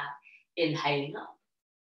direction now. Inhaling up.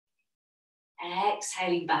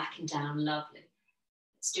 Exhaling back and down, lovely.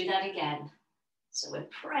 Let's do that again. So we're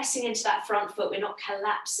pressing into that front foot. We're not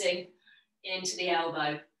collapsing into the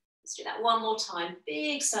elbow. Let's do that one more time.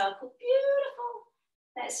 Big circle, beautiful.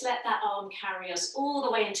 Let's let that arm carry us all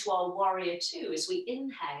the way into our warrior two as we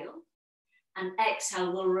inhale, and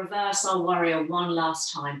exhale, we'll reverse our warrior one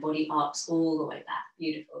last time. Body arcs all the way back.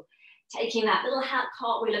 Beautiful. Taking that little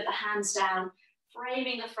cartwheel of the hands down,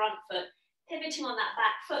 framing the front foot, pivoting on that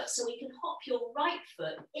back foot so we can hop your right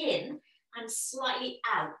foot in and slightly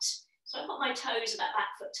out. So I've got my toes of that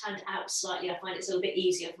back foot turned out slightly. I find it's a little bit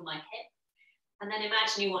easier for my hip. And then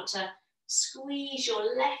imagine you want to squeeze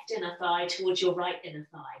your left inner thigh towards your right inner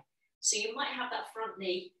thigh. So you might have that front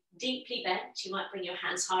knee deeply bent. You might bring your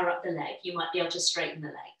hands higher up the leg. You might be able to straighten the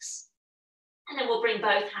legs. And then we'll bring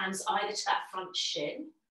both hands either to that front shin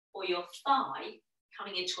or your thigh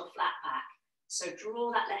coming into a flat back. So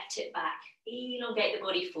draw that left hip back, elongate the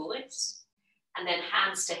body forwards, and then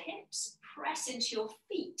hands to hips. Press into your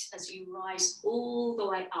feet as you rise all the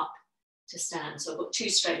way up to stand. So I've got two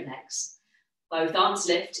straight legs. Both arms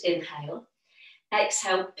lift, inhale.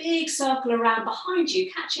 Exhale, big circle around behind you,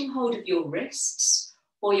 catching hold of your wrists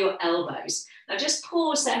or your elbows. Now just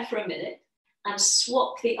pause there for a minute and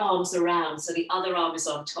swap the arms around so the other arm is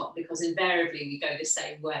on top, because invariably we go the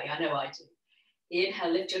same way. I know I do.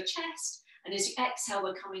 Inhale, lift your chest. And as you exhale,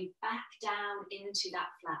 we're coming back down into that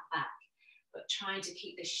flat back, but trying to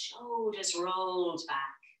keep the shoulders rolled back.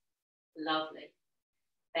 Lovely.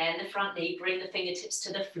 Bend the front knee, bring the fingertips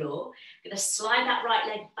to the floor. Gonna slide that right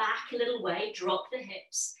leg back a little way, drop the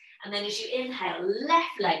hips. And then as you inhale,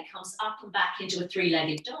 left leg comes up and back into a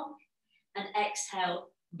three-legged dog. And exhale,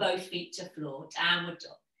 both feet to floor, downward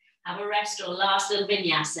dog. Have a rest or last little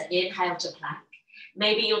vinyasa. Inhale to plank.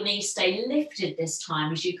 Maybe your knees stay lifted this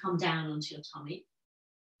time as you come down onto your tummy.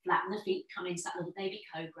 Flatten the feet, come into that little baby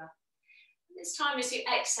cobra. This time as you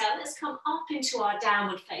exhale, let's come up into our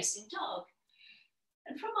downward facing dog.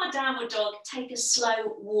 And from our downward dog, take a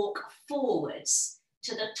slow walk forwards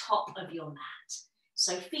to the top of your mat.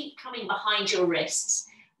 So feet coming behind your wrists.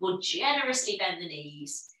 We'll generously bend the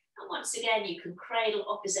knees. And once again, you can cradle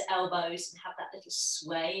opposite elbows and have that little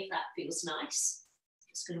sway if that feels nice.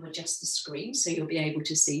 Just going to adjust the screen so you'll be able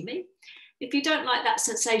to see me. If you don't like that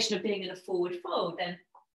sensation of being in a forward fold, then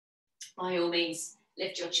by all means,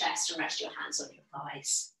 lift your chest and rest your hands on your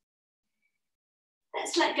thighs.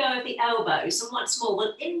 Let's let go of the elbows, and once more,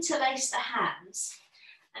 we'll interlace the hands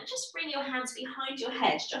and just bring your hands behind your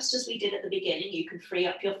head, just as we did at the beginning. You can free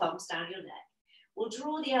up your thumbs down your neck. We'll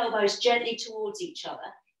draw the elbows gently towards each other.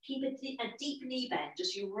 Keep a deep knee bend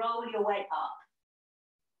as you roll your way up.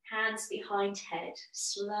 Hands behind head,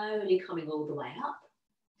 slowly coming all the way up.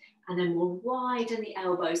 And then we'll widen the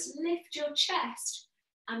elbows, lift your chest,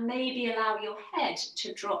 and maybe allow your head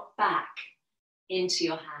to drop back into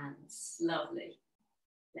your hands. Lovely.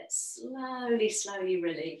 Let's slowly, slowly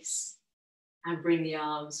release and bring the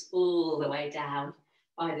arms all the way down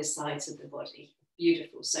by the sides of the body.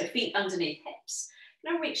 Beautiful. So feet underneath hips.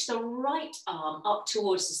 Now reach the right arm up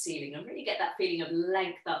towards the ceiling and really get that feeling of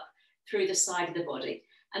length up through the side of the body.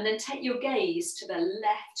 And then take your gaze to the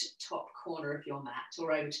left top corner of your mat,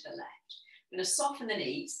 or over to the left. I'm going to soften the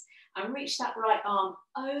knees and reach that right arm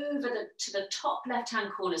over to the top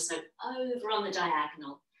left-hand corner, so over on the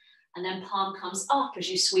diagonal. And then palm comes up as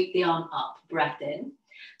you sweep the arm up. Breath in.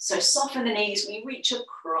 So soften the knees. We reach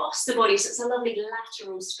across the body, so it's a lovely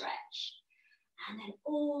lateral stretch. And then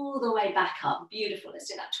all the way back up. Beautiful. Let's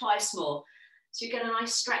do that twice more. So you get a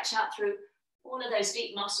nice stretch out through all of those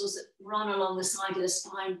deep muscles that run along the side of the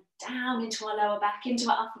spine, down into our lower back, into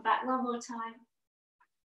our upper back. One more time.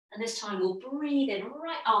 And this time we'll breathe in,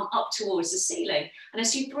 right arm up towards the ceiling. And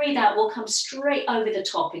as you breathe out, we'll come straight over the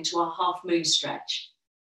top into our half moon stretch.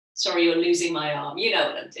 Sorry, you're losing my arm. You know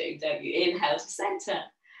what I'm doing, don't you? Inhale to center.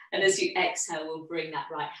 And as you exhale, we'll bring that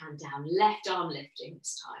right hand down, left arm lifting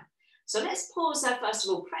this time. So let's pause there first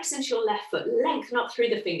of all. Press into your left foot, lengthen up through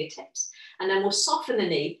the fingertips. And then we'll soften the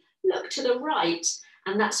knee, look to the right.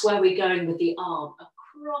 And that's where we're going with the arm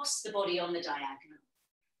across the body on the diagonal.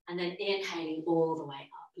 And then inhaling all the way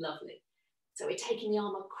up. Lovely. So we're taking the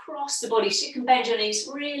arm across the body. So you can bend your knees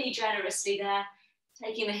really generously there.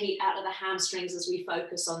 Taking the heat out of the hamstrings as we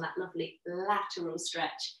focus on that lovely lateral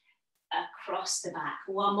stretch across the back.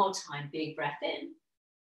 One more time, big breath in.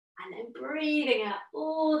 And then breathing out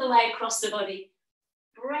all the way across the body.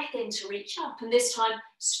 Breath in to reach up. And this time,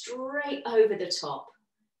 straight over the top.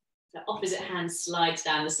 The opposite hand slides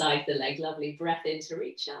down the side of the leg. Lovely. Breath in to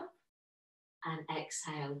reach up. And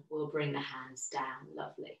exhale, we'll bring the hands down.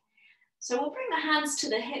 Lovely. So we'll bring the hands to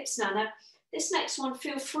the hips now. Now, this next one,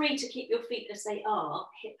 feel free to keep your feet as they are,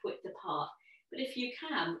 hip width apart. But if you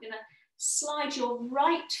can, we're going to slide your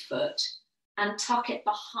right foot and tuck it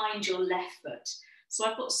behind your left foot. So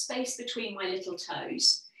I've got space between my little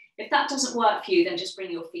toes. If that doesn't work for you, then just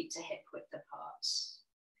bring your feet to hip width apart.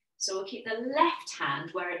 So we'll keep the left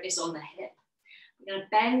hand where it is on the hip. We're going to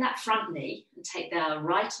bend that front knee and take the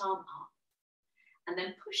right arm up. And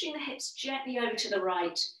then pushing the hips gently over to the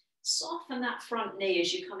right, soften that front knee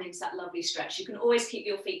as you come into that lovely stretch. You can always keep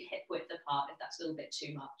your feet hip width apart if that's a little bit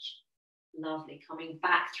too much. Lovely, coming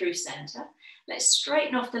back through center. Let's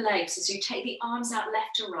straighten off the legs as you take the arms out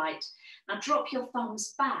left to right. Now drop your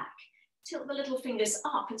thumbs back, tilt the little fingers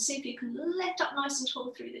up and see if you can lift up nice and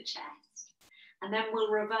tall through the chest. And then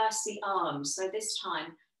we'll reverse the arms. So this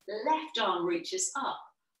time, left arm reaches up,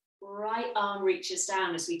 right arm reaches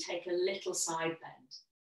down as we take a little side bend.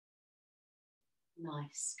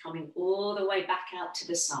 Nice, coming all the way back out to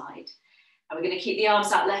the side. And we're going to keep the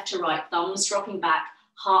arms out left to right, thumbs dropping back,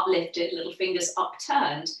 heart lifted, little fingers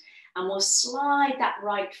upturned. And we'll slide that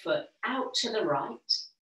right foot out to the right,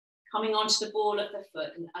 coming onto the ball of the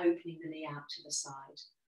foot and opening the knee out to the side.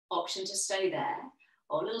 Option to stay there,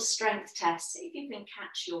 or a little strength test. See if you can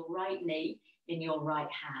catch your right knee in your right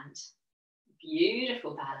hand.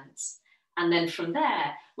 Beautiful balance. And then from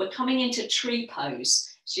there, we're coming into tree pose.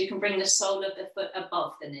 So you can bring the sole of the foot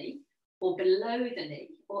above the knee or below the knee,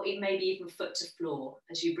 or maybe even foot to floor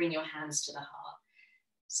as you bring your hands to the heart.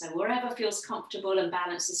 So wherever feels comfortable and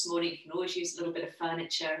balanced this morning, you can always use a little bit of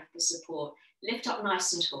furniture for support. Lift up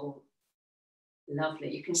nice and tall.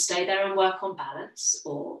 Lovely. You can stay there and work on balance,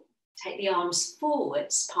 or take the arms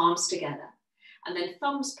forwards, palms together, and then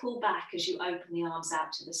thumbs pull back as you open the arms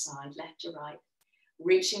out to the side, left to right,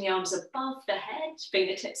 reaching the arms above the head,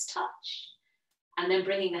 fingertips touch, and then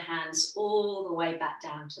bringing the hands all the way back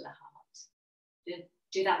down to the heart.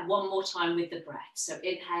 Do that one more time with the breath. So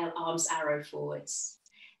inhale, arms arrow forwards.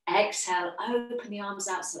 Exhale, open the arms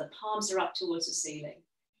out so the palms are up towards the ceiling.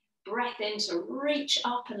 Breath in to reach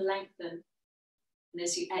up and lengthen. And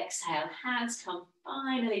as you exhale, hands come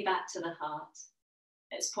finally back to the heart.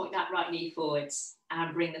 Let's point that right knee forwards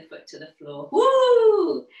and bring the foot to the floor.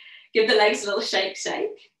 Woo! Give the legs a little shake,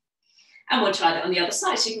 shake. And we'll try that on the other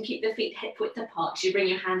side. So you can keep the feet hip width apart. So you bring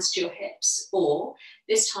your hands to your hips, or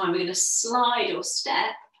this time we're going to slide or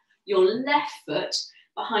step your left foot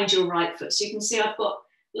behind your right foot. So you can see I've got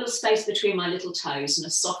a little space between my little toes and a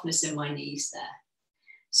softness in my knees there.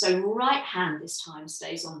 So right hand this time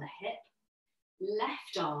stays on the hip.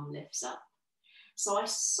 Left arm lifts up. So I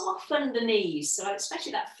soften the knees, so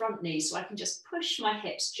especially that front knee, so I can just push my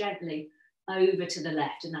hips gently over to the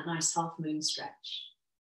left in that nice half moon stretch.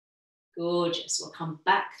 Gorgeous. We'll come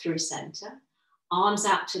back through center. Arms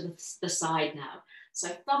out to the side now. So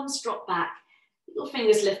thumbs drop back, little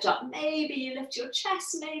fingers lift up. Maybe you lift your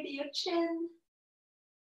chest, maybe your chin.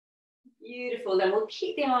 Beautiful. Then we'll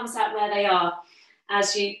keep the arms out where they are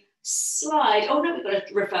as you slide. Oh no, we've got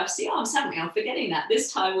to reverse the arms, haven't we? I'm forgetting that.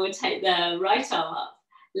 This time we'll take the right arm up,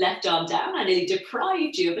 left arm down. I nearly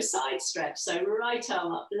deprived you of a side stretch. So right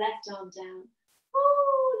arm up, left arm down.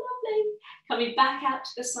 Oh, lovely. Coming back out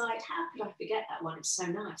to the side. How could I forget that one? It's so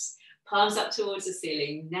nice. Palms up towards the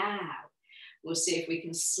ceiling. Now we'll see if we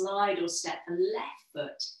can slide or step the left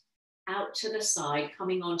foot out to the side,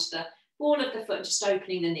 coming onto the ball of the foot, just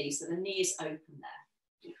opening the knee. So the knee is open there.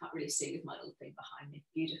 You can't really see with my little thing behind me.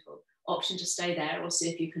 Beautiful. Option to stay there, or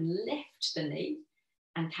see if you can lift the knee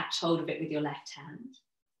and catch hold of it with your left hand.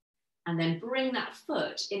 And then bring that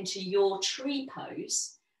foot into your tree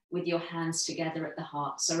pose with your hands together at the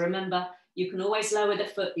heart. So remember, you can always lower the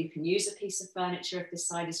foot. You can use a piece of furniture if this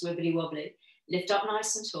side is wibbly wobbly. Lift up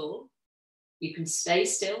nice and tall. You can stay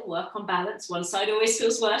still, work on balance. One side always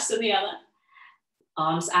feels worse than the other.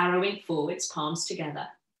 Arms arrowing forwards, palms together.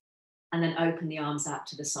 And then open the arms out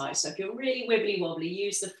to the side. So if you're really wibbly wobbly,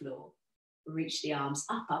 use the floor. Reach the arms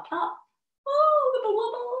up, up, up. Oh, wibble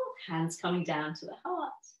wobble. Hands coming down to the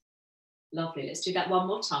heart. Lovely. Let's do that one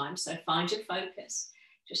more time. So find your focus.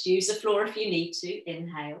 Just use the floor if you need to.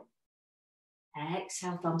 Inhale.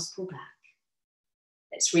 Exhale, thumbs pull back.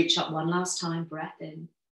 Let's reach up one last time. Breath in.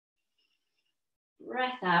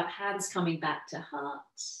 Breath out. Hands coming back to heart.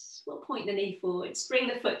 We'll point the knee forwards. Bring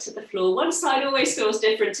the foot to the floor. One side always feels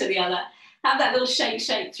different to the other. Have that little shake,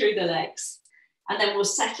 shake through the legs. And then we'll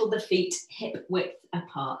settle the feet hip width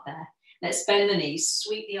apart there. Let's bend the knees.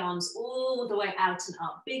 Sweep the arms all the way out and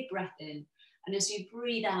up. Big breath in. And as you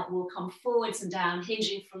breathe out, we'll come forwards and down,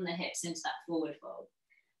 hinging from the hips into that forward fold.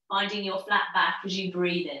 Finding your flat back as you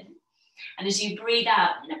breathe in. And as you breathe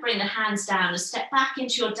out, you're going to bring the hands down and step back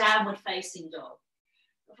into your downward facing dog.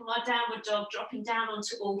 From our downward dog, dropping down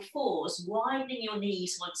onto all fours, widening your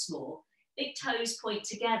knees once more. Big toes point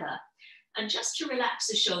together. And just to relax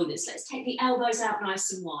the shoulders, let's take the elbows out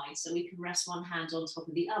nice and wide so we can rest one hand on top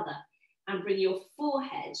of the other. And bring your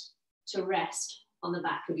forehead to rest on the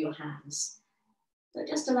back of your hands. So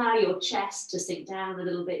just allow your chest to sink down a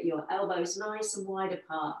little bit, your elbows nice and wide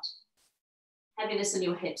apart. Heaviness in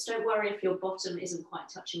your hips. Don't worry if your bottom isn't quite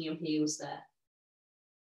touching your heels there.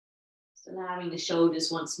 Just allowing the shoulders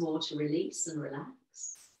once more to release and relax.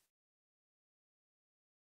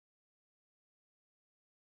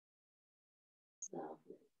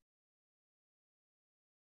 Lovely.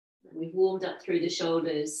 And we've warmed up through the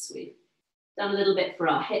shoulders. We've done a little bit for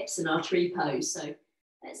our hips and our tree pose. So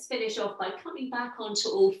let's finish off by coming back onto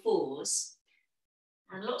all fours.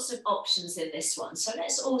 And lots of options in this one. So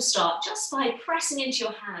let's all start just by pressing into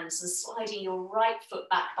your hands and sliding your right foot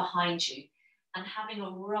back behind you and having a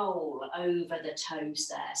roll over the toes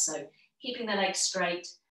there. So keeping the legs straight,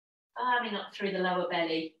 firming up through the lower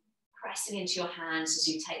belly, pressing into your hands as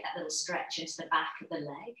you take that little stretch into the back of the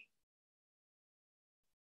leg.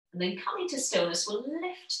 And then coming to stillness, we'll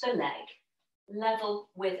lift the leg level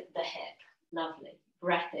with the hip. Lovely.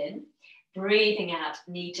 Breath in. Breathing out,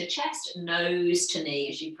 knee to chest, nose to knee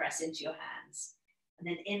as you press into your hands. And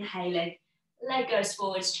then inhaling, leg goes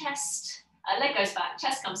forwards, leg goes back,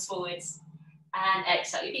 chest comes forwards. And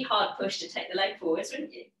exhale. You'd be hard pushed to take the leg forwards,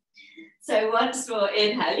 wouldn't you? So once more,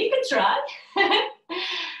 inhale. You can try.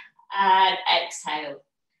 And exhale.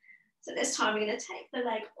 So this time we're going to take the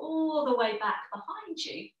leg all the way back behind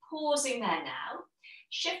you, pausing there now.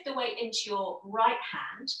 Shift the weight into your right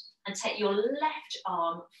hand and take your left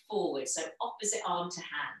arm forward, so opposite arm to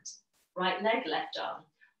hand. Right leg, left arm.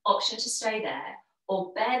 Option to stay there,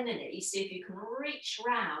 or bend the knee, see if you can reach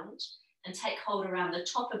round and take hold around the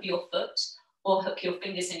top of your foot, or hook your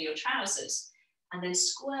fingers in your trousers, and then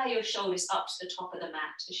square your shoulders up to the top of the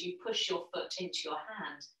mat as you push your foot into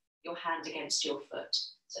your hand against your foot.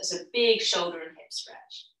 So it's a big shoulder and hip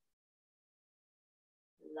stretch.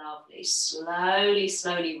 Lovely. Slowly,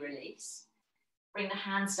 slowly release. Bring the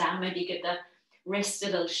hands down, maybe give the wrist a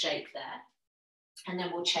little shake there. And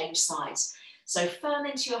then we'll change sides. So firm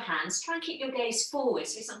into your hands. Try and keep your gaze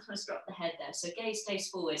forwards. We sometimes drop the head there. So gaze stays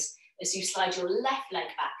forwards as you slide your left leg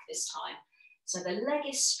back this time. So the leg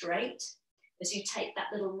is straight as you take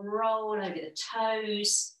that little roll over the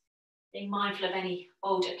toes. Being mindful of any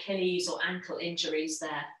old Achilles or ankle injuries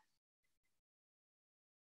there.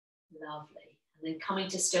 Lovely. And then coming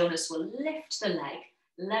to stillness, we'll lift the leg,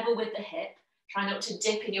 level with the hip. Try not to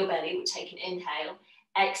dip in your belly. We'll take an inhale.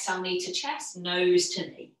 Exhale, knee to chest, nose to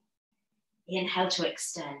knee. Inhale to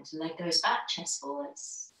extend. Leg goes back, chest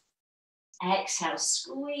forwards. Exhale,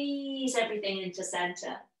 squeeze everything into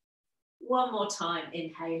center. One more time,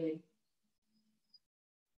 inhaling.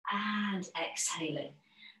 And exhaling.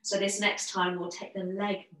 So this next time, we'll take the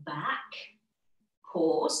leg back.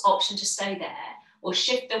 Pause, option to stay there. Or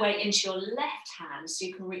shift the weight into your left hand so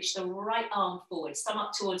you can reach the right arm forward, thumb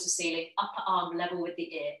up towards the ceiling, upper arm level with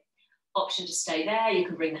the ear. Option to stay there, you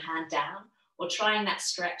can bring the hand down, or trying that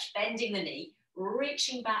stretch, bending the knee,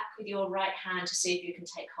 reaching back with your right hand to see if you can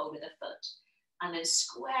take hold of the foot. And then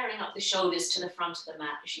squaring up the shoulders to the front of the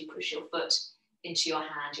mat as you push your foot into your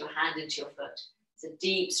hand into your foot. It's a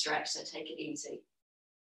deep stretch, so take it easy.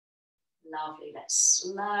 Lovely, let's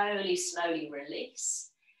slowly, slowly release.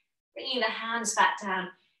 Bringing the hands back down,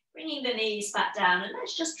 bringing the knees back down, and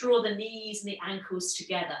let's just draw the knees and the ankles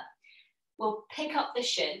together. We'll pick up the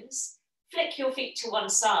shins, flick your feet to one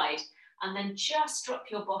side, and then just drop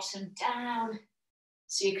your bottom down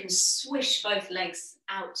so you can swish both legs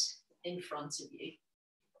out in front of you.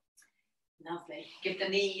 Lovely. Give the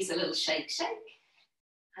knees a little shake,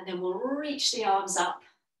 and then we'll reach the arms up,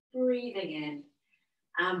 breathing in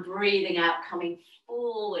and breathing out, coming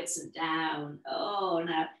forwards and down. Oh,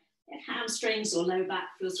 no. If hamstrings or low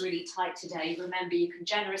back feels really tight today, remember you can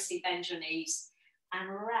generously bend your knees and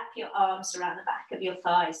wrap your arms around the back of your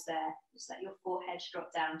thighs there. Just let your forehead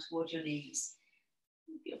drop down towards your knees.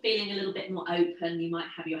 If you're feeling a little bit more open, you might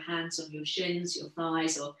have your hands on your shins, your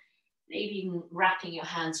thighs, or maybe even wrapping your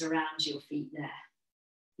hands around your feet there.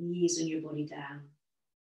 Easing your body down.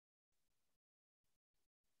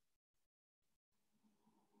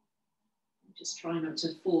 Just try not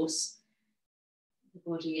to force the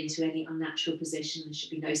body into any unnatural position. There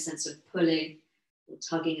should be no sense of pulling or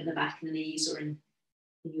tugging at the back of the knees or in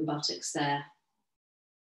your buttocks there.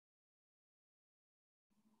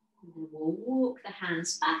 And then we'll walk the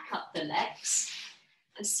hands back up the legs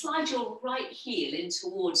and slide your right heel in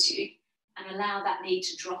towards you and allow that knee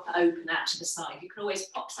to drop open out to the side. You can always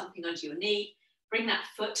pop something under your knee, bring that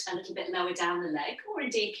foot a little bit lower down the leg, or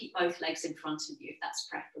indeed keep both legs in front of you if that's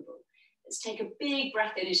preferable. Let's take a big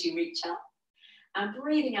breath in as you reach up. And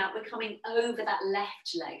breathing out, we're coming over that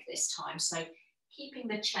left leg this time. So keeping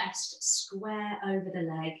the chest square over the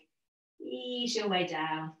leg. Ease your way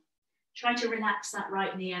down. Try to relax that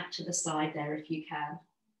right knee out to the side there if you can.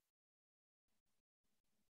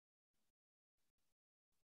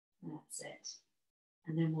 That's it.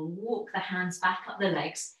 And then we'll walk the hands back up the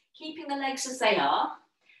legs, keeping the legs as they are.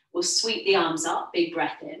 We'll sweep the arms up, big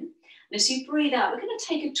breath in. And as you breathe out, we're going to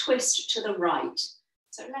take a twist to the right.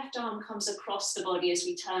 So left arm comes across the body as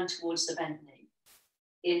we turn towards the bent knee.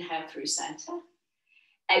 Inhale through center.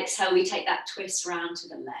 Exhale, we take that twist round to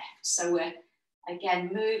the left. So we're,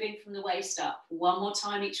 again, moving from the waist up. One more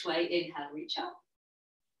time each way. Inhale, reach up.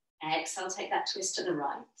 Exhale, take that twist to the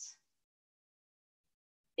right.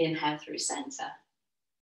 Inhale through center.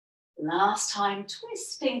 Last time,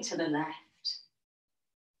 twisting to the left.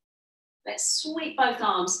 Let's sweep both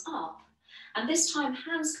arms up. And this time,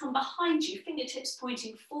 hands come behind you, fingertips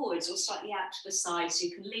pointing forwards or slightly out to the side so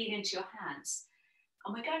you can lean into your hands.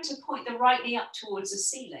 And we're going to point the right knee up towards the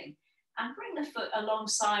ceiling and bring the foot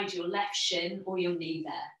alongside your left shin or your knee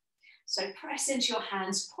there. So press into your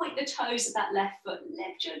hands, point the toes of that left foot,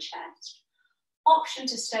 lift your chest. Option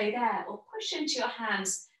to stay there or push into your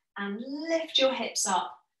hands and lift your hips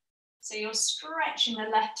up. So you're stretching the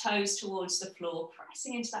left toes towards the floor,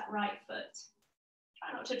 pressing into that right foot.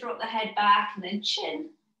 Try not to drop the head back and then chin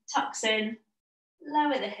tucks in,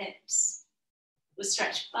 lower the hips. We'll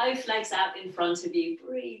stretch both legs out in front of you,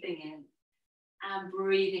 breathing in and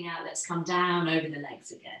breathing out. Let's come down over the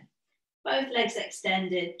legs again. Both legs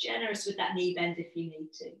extended, generous with that knee bend if you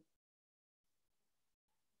need to.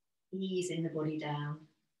 Easing the body down.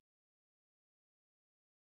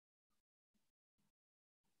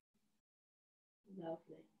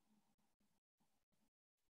 Lovely.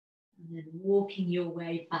 And then walking your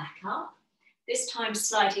way back up. This time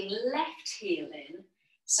sliding left heel in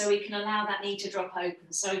so we can allow that knee to drop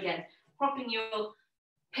open. So again, propping your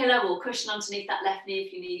pillow or cushion underneath that left knee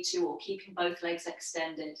if you need to, or keeping both legs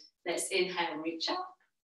extended. Let's inhale, reach up.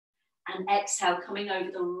 And exhale, coming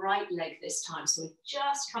over the right leg this time. So we're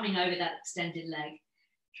just coming over that extended leg.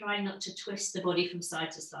 Trying not to twist the body from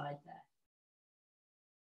side to side there.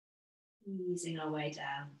 Easing our way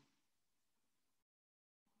down.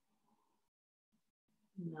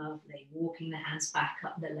 Lovely. Walking the hands back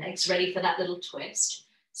up the legs, ready for that little twist.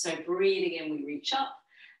 So breathing in, we reach up.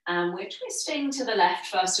 And we're twisting to the left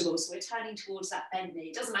first of all. So we're turning towards that bent knee.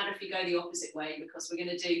 It doesn't matter if you go the opposite way because we're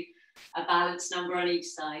going to do a balance number on each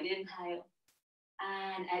side. Inhale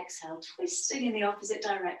and exhale, twisting in the opposite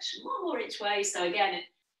direction. One more each way. So again, it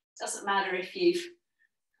doesn't matter if you've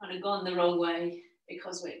kind of gone the wrong way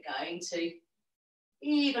because we're going to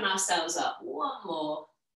even ourselves up. One more.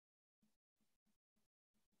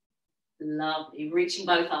 Lovely. Reaching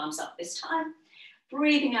both arms up this time.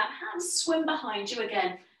 Breathing out, hands swim behind you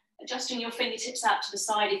again. Adjusting your fingertips out to the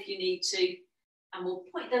side if you need to. And we'll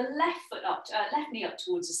point the left foot up, left knee up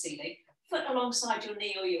towards the ceiling. Foot alongside your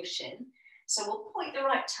knee or your shin. So we'll point the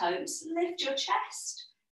right toes, lift your chest.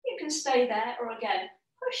 You can stay there, or again,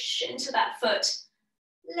 push into that foot.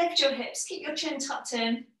 Lift your hips, keep your chin tucked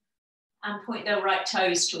in, and point the right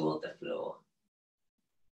toes toward the floor.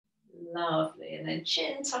 Lovely. And then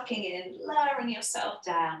chin tucking in, lowering yourself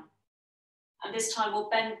down. And this time we'll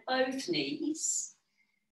bend both knees.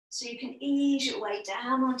 So you can ease your way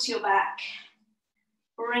down onto your back,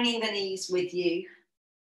 bringing the knees with you,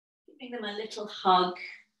 giving them a little hug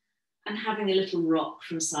and having a little rock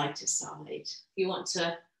from side to side. You want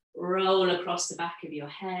to roll across the back of your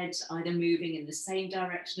head, either moving in the same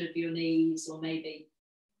direction of your knees or maybe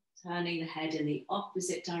turning the head in the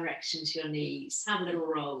opposite direction to your knees. Have a little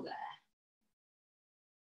roll there.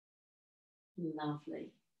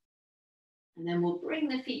 Lovely. And then we'll bring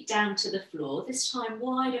the feet down to the floor, this time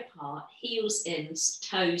wide apart, heels in,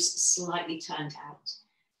 toes slightly turned out.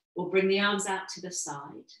 We'll bring the arms out to the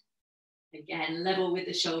side. Again, level with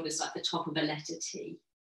the shoulders like the top of a letter T.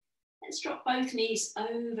 Let's drop both knees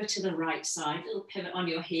over to the right side, little pivot on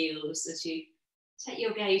your heels as you take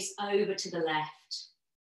your gaze over to the left.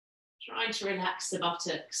 Trying to relax the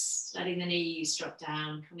buttocks, letting the knees drop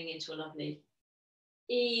down, coming into a lovely,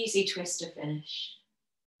 easy twist to finish.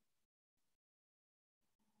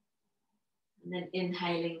 And then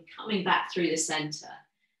inhaling, coming back through the center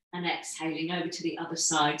and exhaling over to the other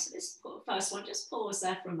side. So this first one, just pause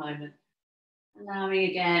there for a moment. Allowing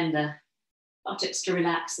again the buttocks to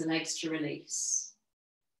relax, the legs to release.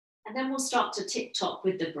 And then we'll start to tick-tock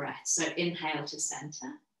with the breath. So inhale to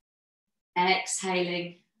center,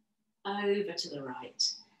 exhaling over to the right.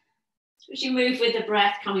 So as you move with the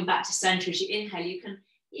breath, coming back to center, as you inhale, you can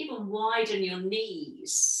even widen your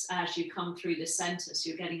knees as you come through the center. So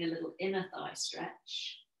you're getting a little inner thigh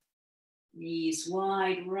stretch. Knees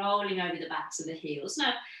wide, rolling over the backs of the heels.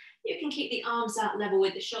 Now, You can keep the arms out level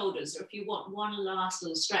with the shoulders, or if you want one last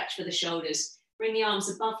little stretch for the shoulders, bring the arms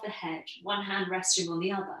above the head, one hand resting on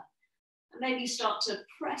the other. And maybe start to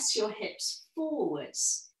press your hips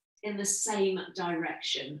forwards in the same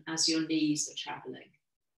direction as your knees are traveling.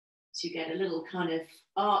 So you get a little kind of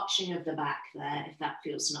arching of the back there, if that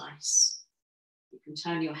feels nice. You can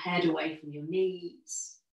turn your head away from your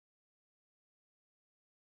knees.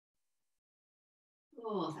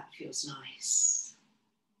 Oh, that feels nice.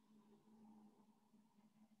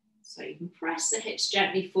 So you can press the hips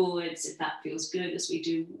gently forwards if that feels good, as we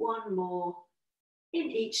do one more in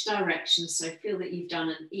each direction. So feel that you've done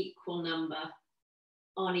an equal number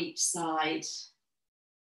on each side.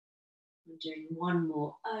 We're doing one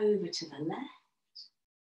more over to the left.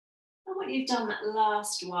 And when you've done that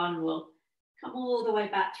last one, we'll come all the way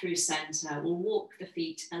back through center. We'll walk the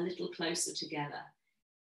feet a little closer together.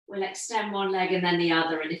 We'll extend one leg and then the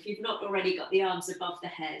other. And if you've not already got the arms above the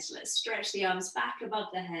head, let's stretch the arms back above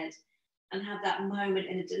the head and have that moment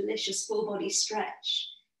in a delicious full body stretch.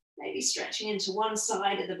 Maybe stretching into one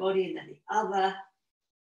side of the body and then the other.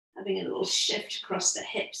 Having a little shift across the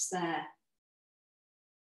hips there.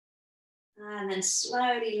 And then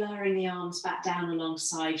slowly lowering the arms back down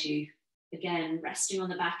alongside you. Again, resting on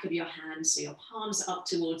the back of your hands so your palms are up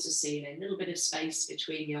towards the ceiling. A little bit of space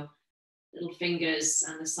between your little fingers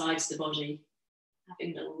and the sides of the body.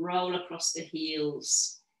 Having a little roll across the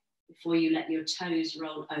heels before you let your toes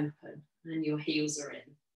roll open and your heels are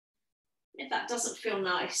in. If that doesn't feel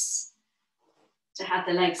nice to have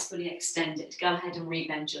the legs fully extended, go ahead and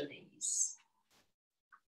rebend your knees.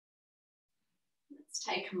 Let's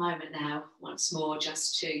take a moment now, once more,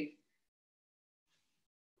 just to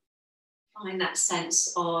find that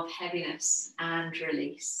sense of heaviness and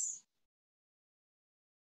release.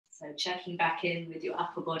 So checking back in with your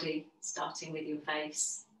upper body, starting with your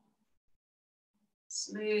face.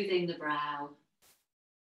 Smoothing the brow.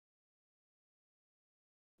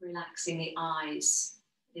 Relaxing the eyes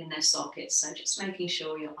in their sockets. So just making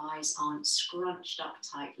sure your eyes aren't scrunched up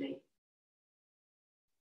tightly.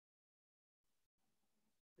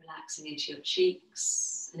 Relaxing into your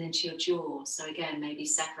cheeks and into your jaw. So again, maybe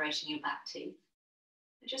separating your back teeth.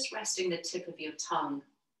 And just resting the tip of your tongue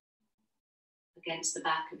against the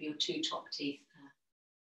back of your two top teeth there.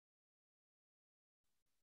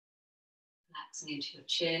 Relaxing into your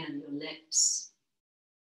chin and your lips.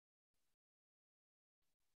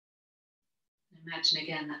 Imagine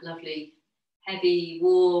again that lovely, heavy,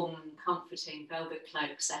 warm, comforting velvet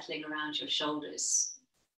cloak settling around your shoulders,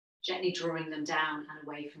 gently drawing them down and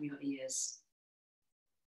away from your ears.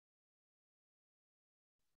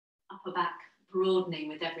 Upper back broadening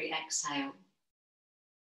with every exhale,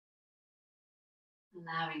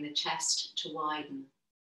 allowing the chest to widen.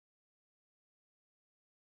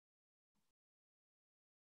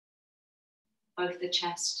 Both the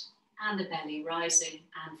chest and the belly rising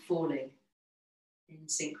and falling in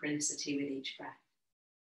synchronicity with each breath.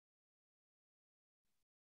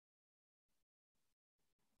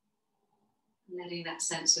 Letting that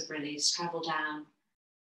sense of release travel down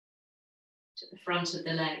to the front of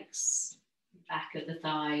the legs, back of the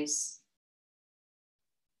thighs,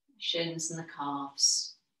 shins and the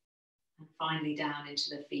calves, and finally down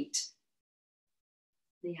into the feet,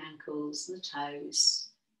 the ankles, the toes.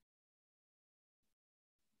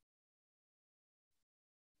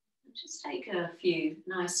 Just take a few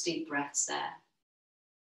nice deep breaths there.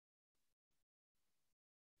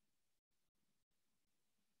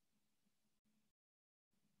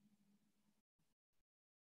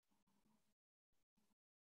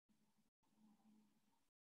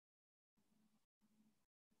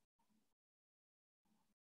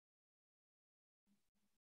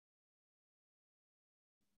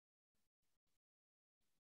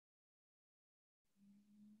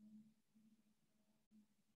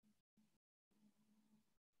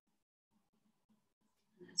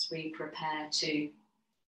 As we prepare to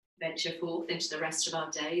venture forth into the rest of our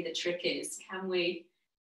day, the trick is, can we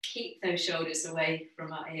keep those shoulders away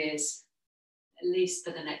from our ears, at least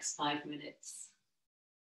for the next 5 minutes?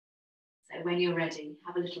 So when you're ready,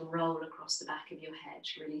 have a little roll across the back of your head,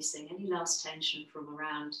 releasing any last tension from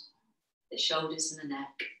around the shoulders and the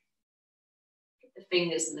neck. Give the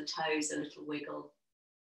fingers and the toes a little wiggle.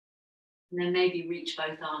 And then maybe reach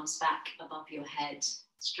both arms back above your head,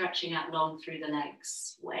 stretching out long through the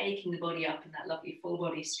legs, waking the body up in that lovely full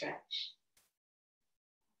body stretch.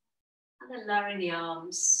 And then lowering the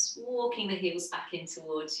arms, walking the heels back in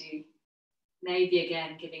towards you. Maybe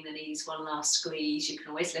again, giving the knees one last squeeze. You can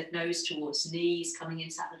always lift nose towards knees, coming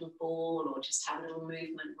into that little ball, or just have a little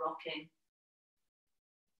movement rocking.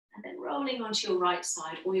 And then rolling onto your right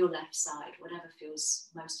side or your left side, whatever feels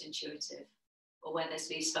most intuitive, or where there's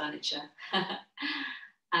least furniture.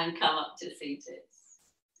 And come up to seated.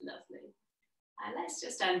 Lovely. And let's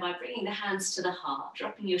just end by bringing the hands to the heart,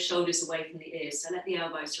 dropping your shoulders away from the ears, so let the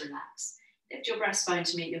elbows relax. Lift your breastbone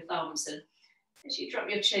to meet your thumbs, and as you drop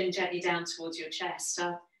your chin gently down towards your chest,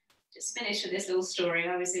 I'll just finish with this little story.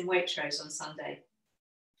 I was in Waitrose on Sunday,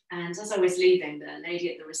 and as I was leaving, the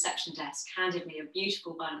lady at the reception desk handed me a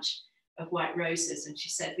beautiful bunch of white roses, and she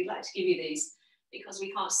said, "We'd like to give you these because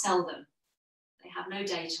we can't sell them. They have no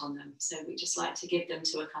date on them, so we just like to give them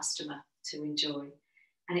to a customer to enjoy."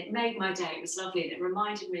 And it made my day. It was lovely, and it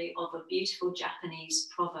reminded me of a beautiful Japanese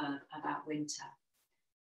proverb about winter.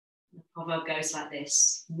 The proverb goes like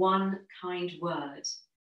this: one kind word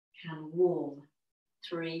can warm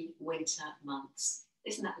 3 winter months.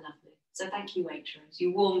 Isn't that lovely? So thank you, Waitrose.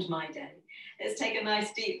 You warmed my day. Let's take a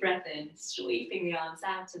nice deep breath in, sweeping the arms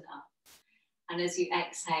out and up. And as you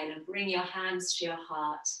exhale and bring your hands to your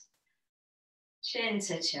heart, chin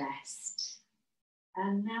to chest.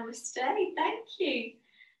 And namaste. Thank you.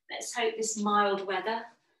 Let's hope this mild weather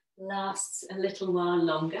lasts a little while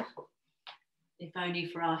longer, if only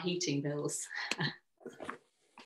for our heating bills.